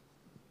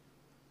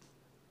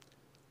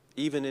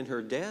 Even in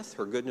her death,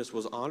 her goodness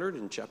was honored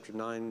in chapter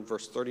 9,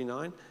 verse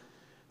 39.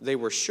 They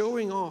were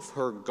showing off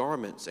her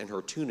garments and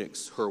her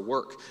tunics, her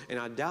work. And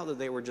I doubt that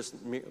they were just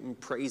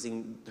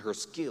praising her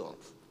skill.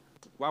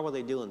 Why were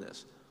they doing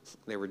this?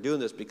 They were doing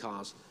this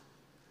because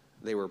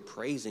they were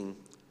praising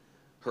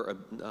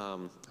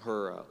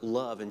her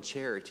love and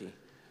charity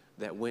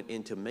that went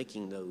into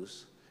making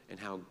those, and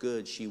how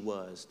good she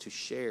was to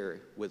share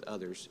with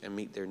others and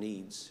meet their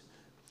needs.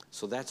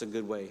 So that's a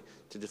good way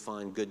to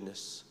define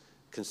goodness,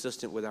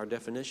 consistent with our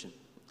definition.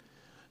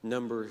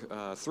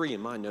 Number 3 in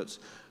my notes,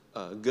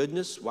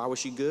 goodness. Why was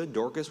she good?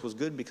 Dorcas was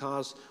good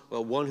because,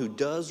 well, one who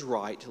does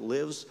right,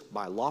 lives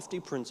by lofty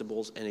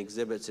principles, and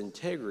exhibits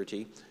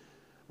integrity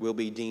will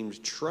be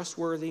deemed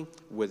trustworthy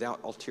without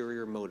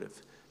ulterior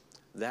motive.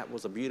 That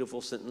was a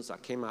beautiful sentence.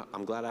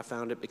 I'm glad I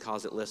found it,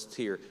 because it lists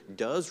here,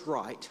 does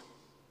right,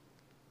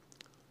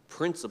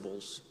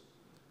 principles,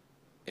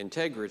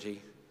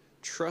 integrity,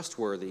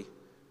 trustworthy,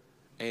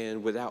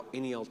 and without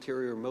any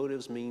ulterior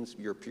motives means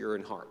you're pure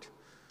in heart.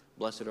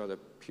 Blessed are the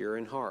pure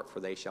in heart, for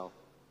they shall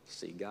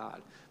see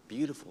God.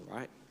 Beautiful,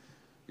 right?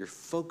 You're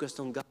focused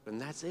on God, and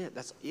that's it.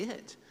 That's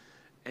it.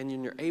 And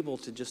you're able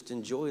to just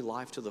enjoy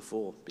life to the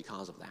full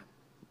because of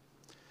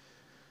that.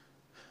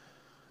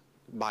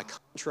 By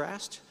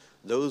contrast,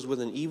 those with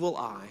an evil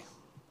eye,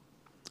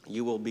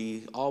 you will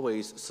be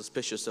always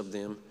suspicious of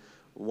them,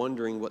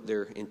 wondering what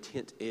their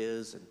intent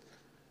is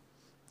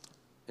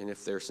and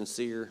if they're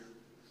sincere.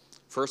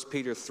 1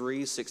 Peter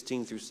 3,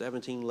 16 through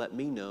 17, let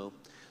me know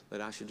that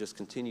I should just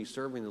continue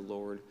serving the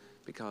Lord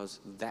because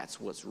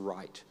that's what's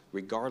right,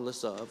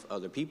 regardless of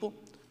other people,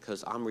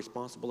 because I'm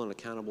responsible and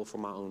accountable for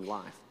my own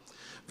life.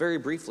 Very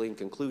briefly, in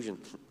conclusion,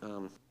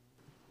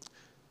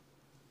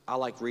 I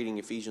like reading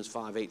Ephesians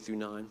 5, 8 through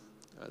 9.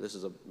 This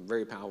is a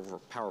very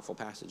powerful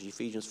passage,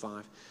 Ephesians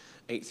 5,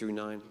 8 through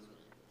 9.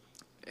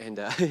 And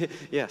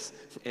yes,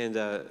 and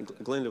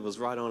Glenda was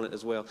right on it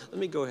as well. Let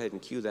me go ahead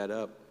and cue that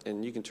up,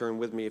 and you can turn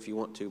with me if you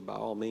want to, by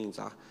all means.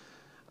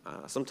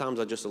 Sometimes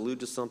I just allude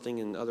to something,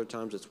 and other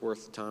times it's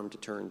worth the time to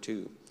turn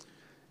to.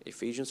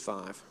 Ephesians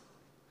 5,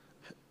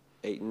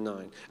 8 and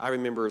 9. I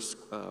remember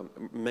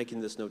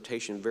making this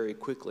notation very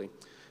quickly,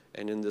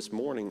 and in this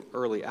morning,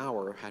 early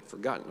hour, I had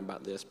forgotten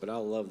about this, but I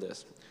love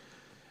this.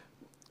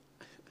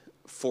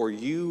 For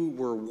you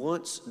were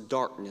once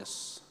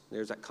darkness.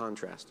 There's that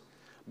contrast.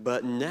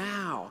 But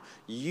now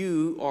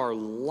you are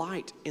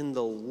light in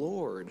the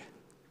Lord.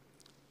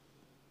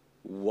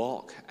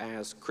 Walk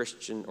as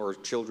Christian or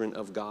children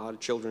of God,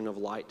 children of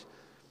light.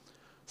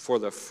 For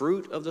the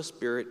fruit of the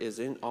Spirit is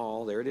in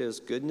all, there it is,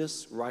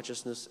 goodness,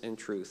 righteousness, and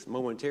truth.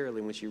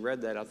 Momentarily, when she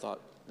read that, I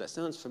thought, that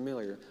sounds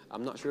familiar.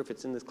 I'm not sure if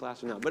it's in this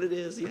class or not, but it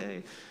is,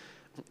 yay.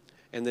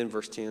 And then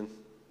verse 10.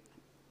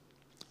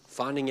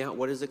 Finding out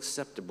what is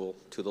acceptable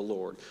to the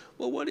Lord.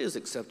 Well, what is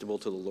acceptable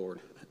to the Lord?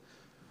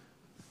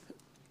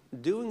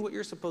 Doing what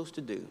you're supposed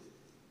to do.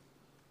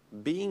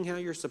 Being how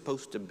you're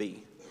supposed to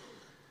be.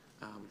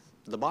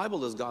 The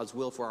Bible is God's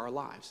will for our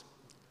lives.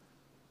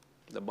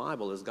 The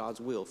Bible is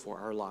God's will for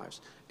our lives.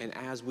 And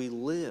as we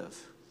live,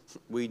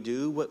 we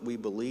do what we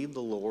believe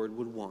the Lord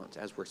would want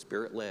as we're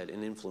Spirit-led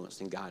and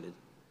influenced and guided.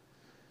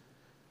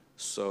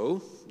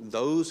 So,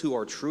 those who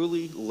are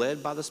truly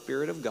led by the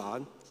Spirit of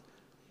God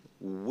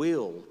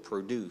will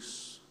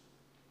produce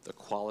the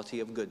quality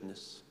of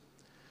goodness.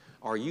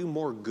 Are you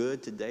more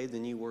good today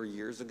than you were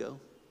years ago?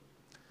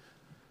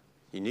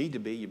 You need to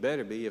be, you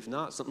better be. If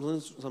not,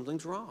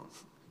 something's wrong.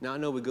 Now, I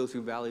know we go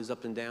through valleys,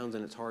 up and downs,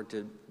 and it's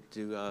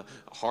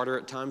harder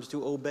at times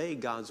to obey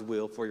God's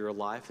will for your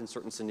life in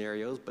certain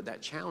scenarios, but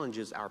that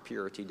challenges our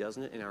purity,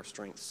 doesn't it, and our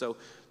strength. So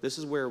this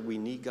is where we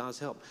need God's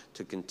help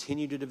to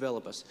continue to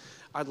develop us.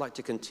 I'd like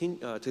to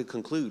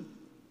conclude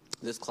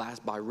this class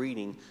by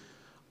reading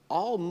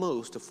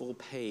almost a full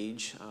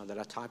page that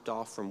I typed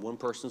off from one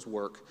person's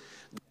work.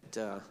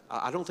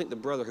 I don't think the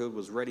Brotherhood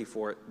was ready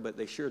for it, but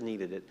they sure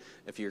needed it.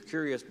 If you're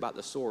curious about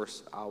the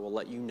source, I will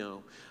let you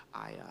know.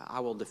 I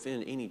will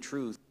defend any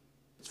truth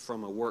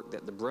from a work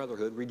that the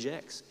Brotherhood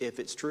rejects, if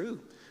it's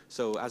true.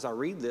 So as I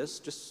read this,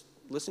 just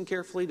listen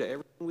carefully to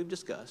everything we've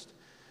discussed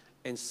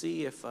and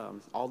see if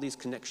all these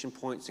connection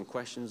points and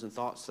questions and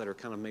thoughts that are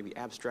kind of maybe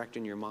abstract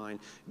in your mind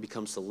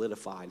become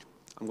solidified.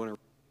 I'm going to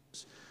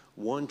read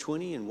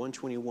 120 and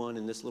 121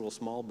 in this little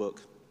small book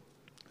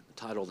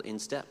titled In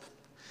Step.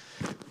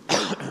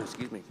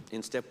 Excuse me.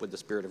 In Step with the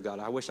Spirit of God.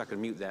 I wish I could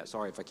mute that.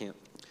 Sorry if I can't.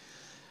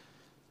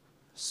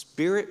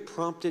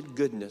 Spirit-prompted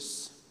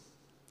goodness.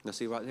 Now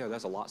see right there,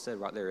 that's a lot said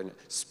right there, isn't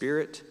it?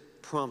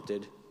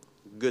 Spirit-prompted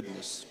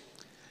goodness.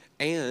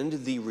 And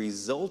the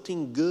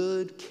resulting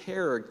good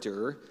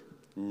character,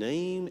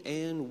 name,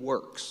 and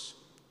works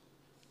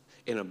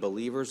in a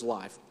believer's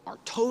life are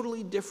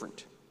totally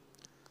different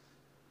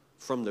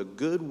from the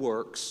good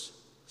works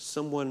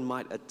someone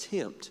might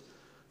attempt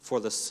for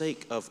the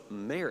sake of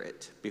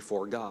merit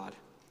before God.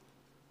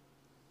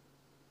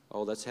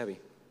 Oh, that's heavy.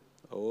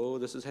 Oh,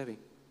 this is heavy.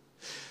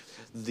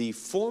 The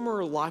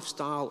former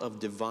lifestyle of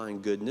divine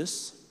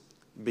goodness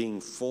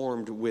being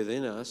formed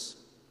within us.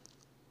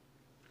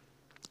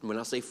 When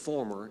I say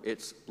former,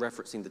 it's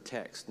referencing the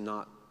text,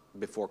 not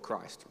before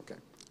Christ. Okay.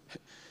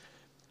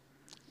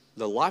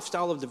 The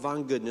lifestyle of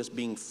divine goodness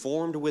being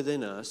formed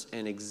within us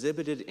and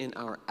exhibited in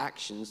our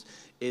actions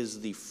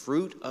is the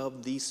fruit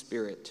of the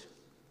Spirit.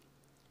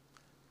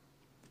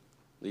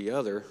 The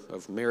other,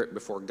 of merit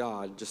before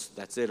God, just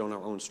that's it on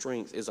our own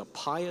strength, is a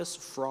pious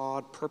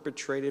fraud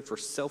perpetrated for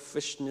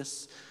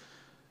selfishness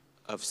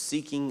of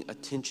seeking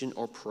attention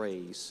or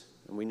praise.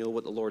 And we know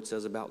what the Lord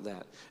says about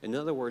that. In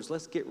other words,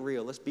 let's get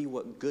real. Let's be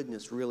what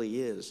goodness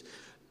really is.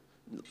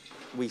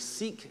 We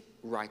seek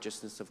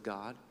righteousness of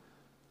God.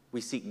 We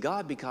seek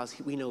God because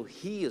we know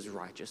He is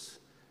righteous,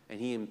 and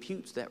He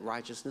imputes that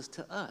righteousness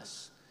to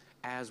us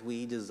as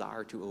we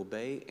desire to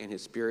obey, and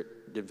His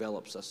Spirit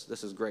develops us.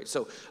 This is great.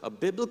 So a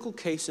biblical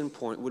case in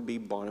point would be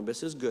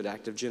Barnabas' good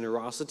act of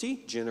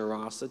generosity.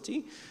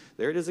 Generosity.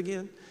 There it is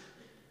again.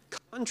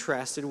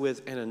 Contrasted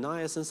with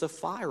Ananias and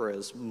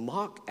Sapphira's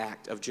mock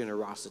act of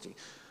generosity.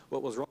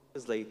 What was wrong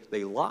is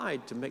they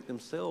lied to make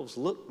themselves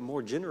look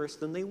more generous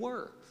than they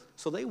were.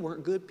 So they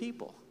weren't good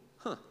people.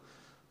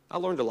 I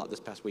learned a lot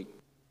this past week.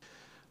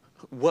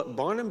 What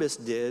Barnabas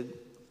did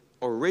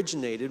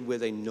originated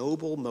with a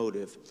noble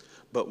motive,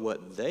 but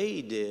what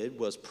they did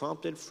was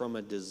prompted from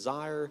a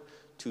desire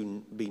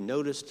to be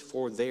noticed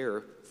for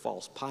their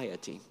false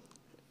piety.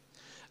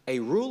 A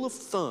rule of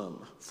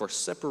thumb for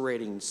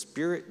separating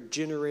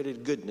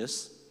Spirit-generated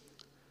goodness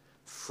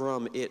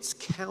from its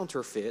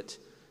counterfeit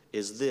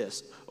is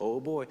this.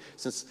 Oh boy,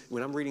 since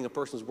when I'm reading a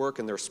person's work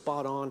and they're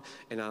spot on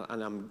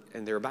and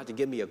they're about to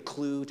give me a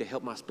clue to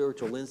help my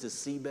spiritual lenses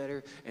see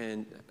better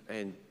and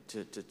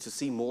to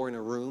see more in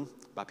a room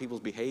by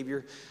people's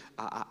behavior,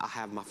 I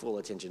have my full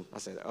attention. I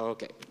said,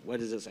 okay,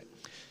 what does it say?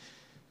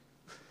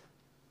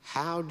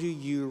 How do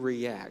you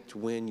react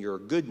when your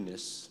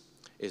goodness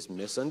is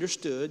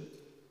misunderstood,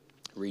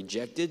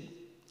 rejected,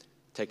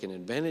 taken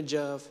advantage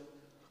of,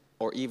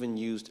 or even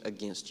used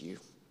against you?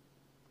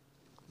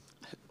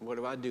 What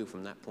do I do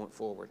from that point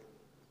forward?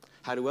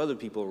 How do other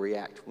people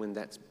react when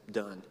that's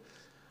done?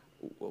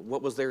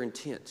 What was their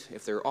intent?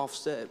 If they're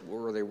offset,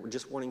 or they were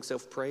just wanting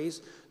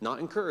self-praise, not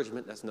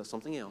encouragement, that's not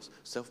something else.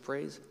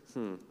 Self-praise?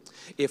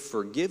 If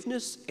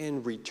forgiveness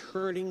and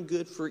returning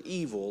good for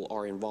evil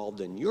are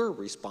involved in your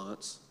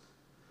response,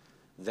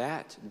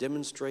 that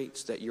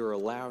demonstrates that you're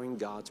allowing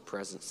God's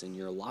presence in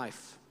your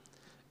life,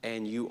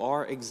 and you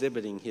are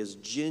exhibiting His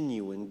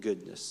genuine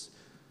goodness.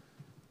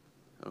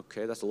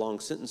 Okay, that's a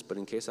long sentence, but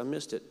in case I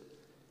missed it,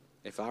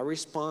 if I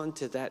respond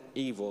to that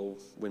evil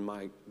when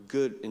my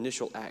good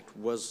initial act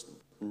was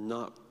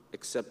not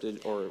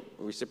accepted or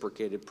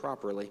reciprocated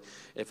properly,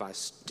 if I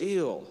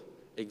still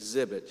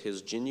exhibit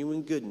His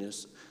genuine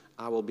goodness,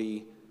 I will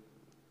be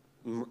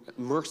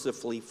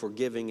mercifully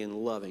forgiving and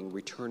loving,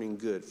 returning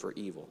good for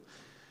evil.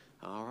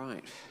 All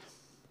right.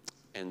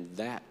 And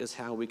that is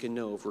how we can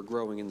know if we're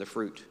growing in the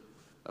fruit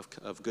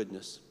of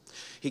goodness.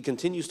 He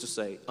continues to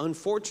say,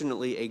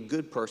 unfortunately, a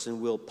good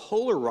person will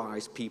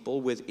polarize people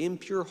with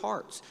impure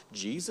hearts.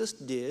 Jesus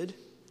did,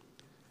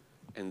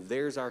 and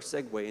there's our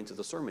segue into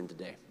the sermon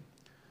today.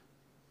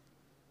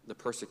 The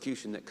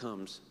persecution that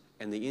comes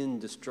and the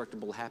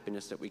indestructible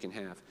happiness that we can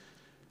have.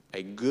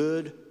 A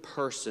good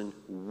person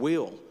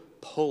will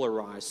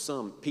polarize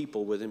some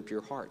people with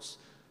impure hearts.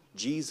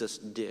 Jesus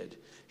did.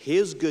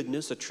 His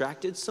goodness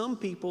attracted some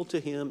people to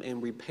Him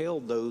and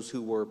repelled those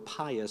who were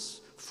pious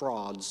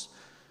frauds.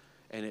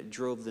 And it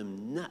drove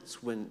them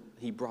nuts when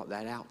He brought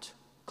that out,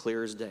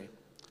 clear as day.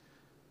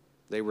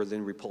 They were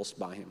then repulsed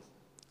by Him.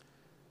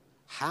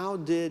 How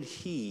did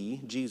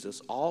He,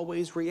 Jesus,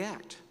 always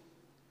react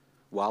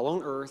while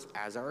on earth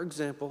as our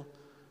example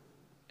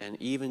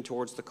and even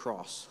towards the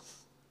cross?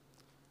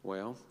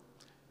 Well,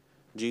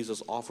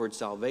 Jesus offered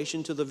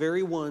salvation to the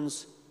very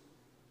ones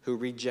who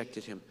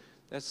rejected Him.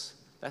 That's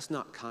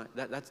not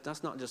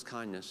just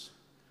kindness.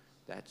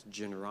 That's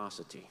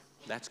generosity.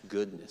 That's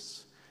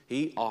goodness.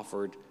 He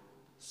offered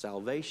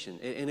salvation,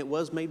 and it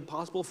was made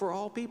possible for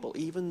all people,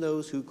 even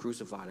those who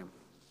crucified Him.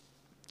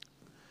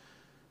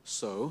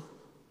 So,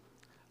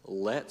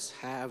 let's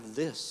have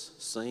this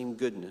same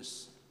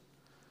goodness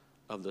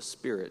of the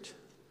Spirit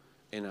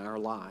in our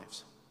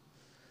lives.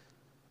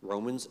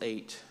 Romans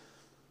 8,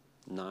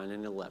 9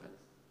 and 11.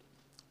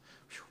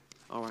 Whew.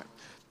 All right.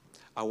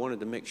 I wanted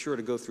to make sure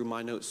to go through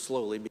my notes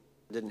slowly because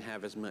I didn't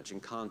have as much in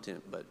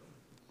content, but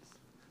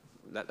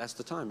that's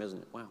the time, isn't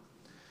it? Wow.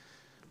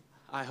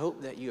 I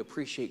hope that you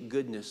appreciate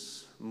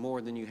goodness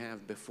more than you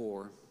have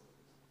before.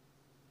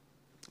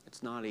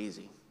 It's not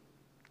easy.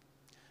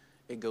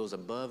 It goes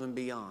above and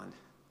beyond.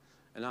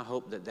 And I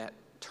hope that that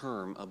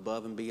term,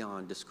 above and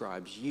beyond,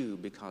 describes you,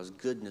 because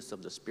goodness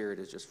of the Spirit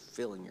is just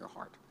filling your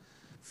heart,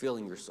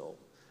 filling your soul,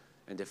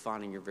 and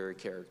defining your very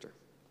character.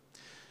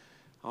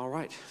 All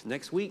right,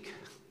 next week,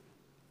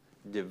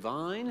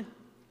 divine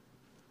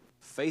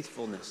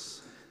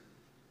faithfulness.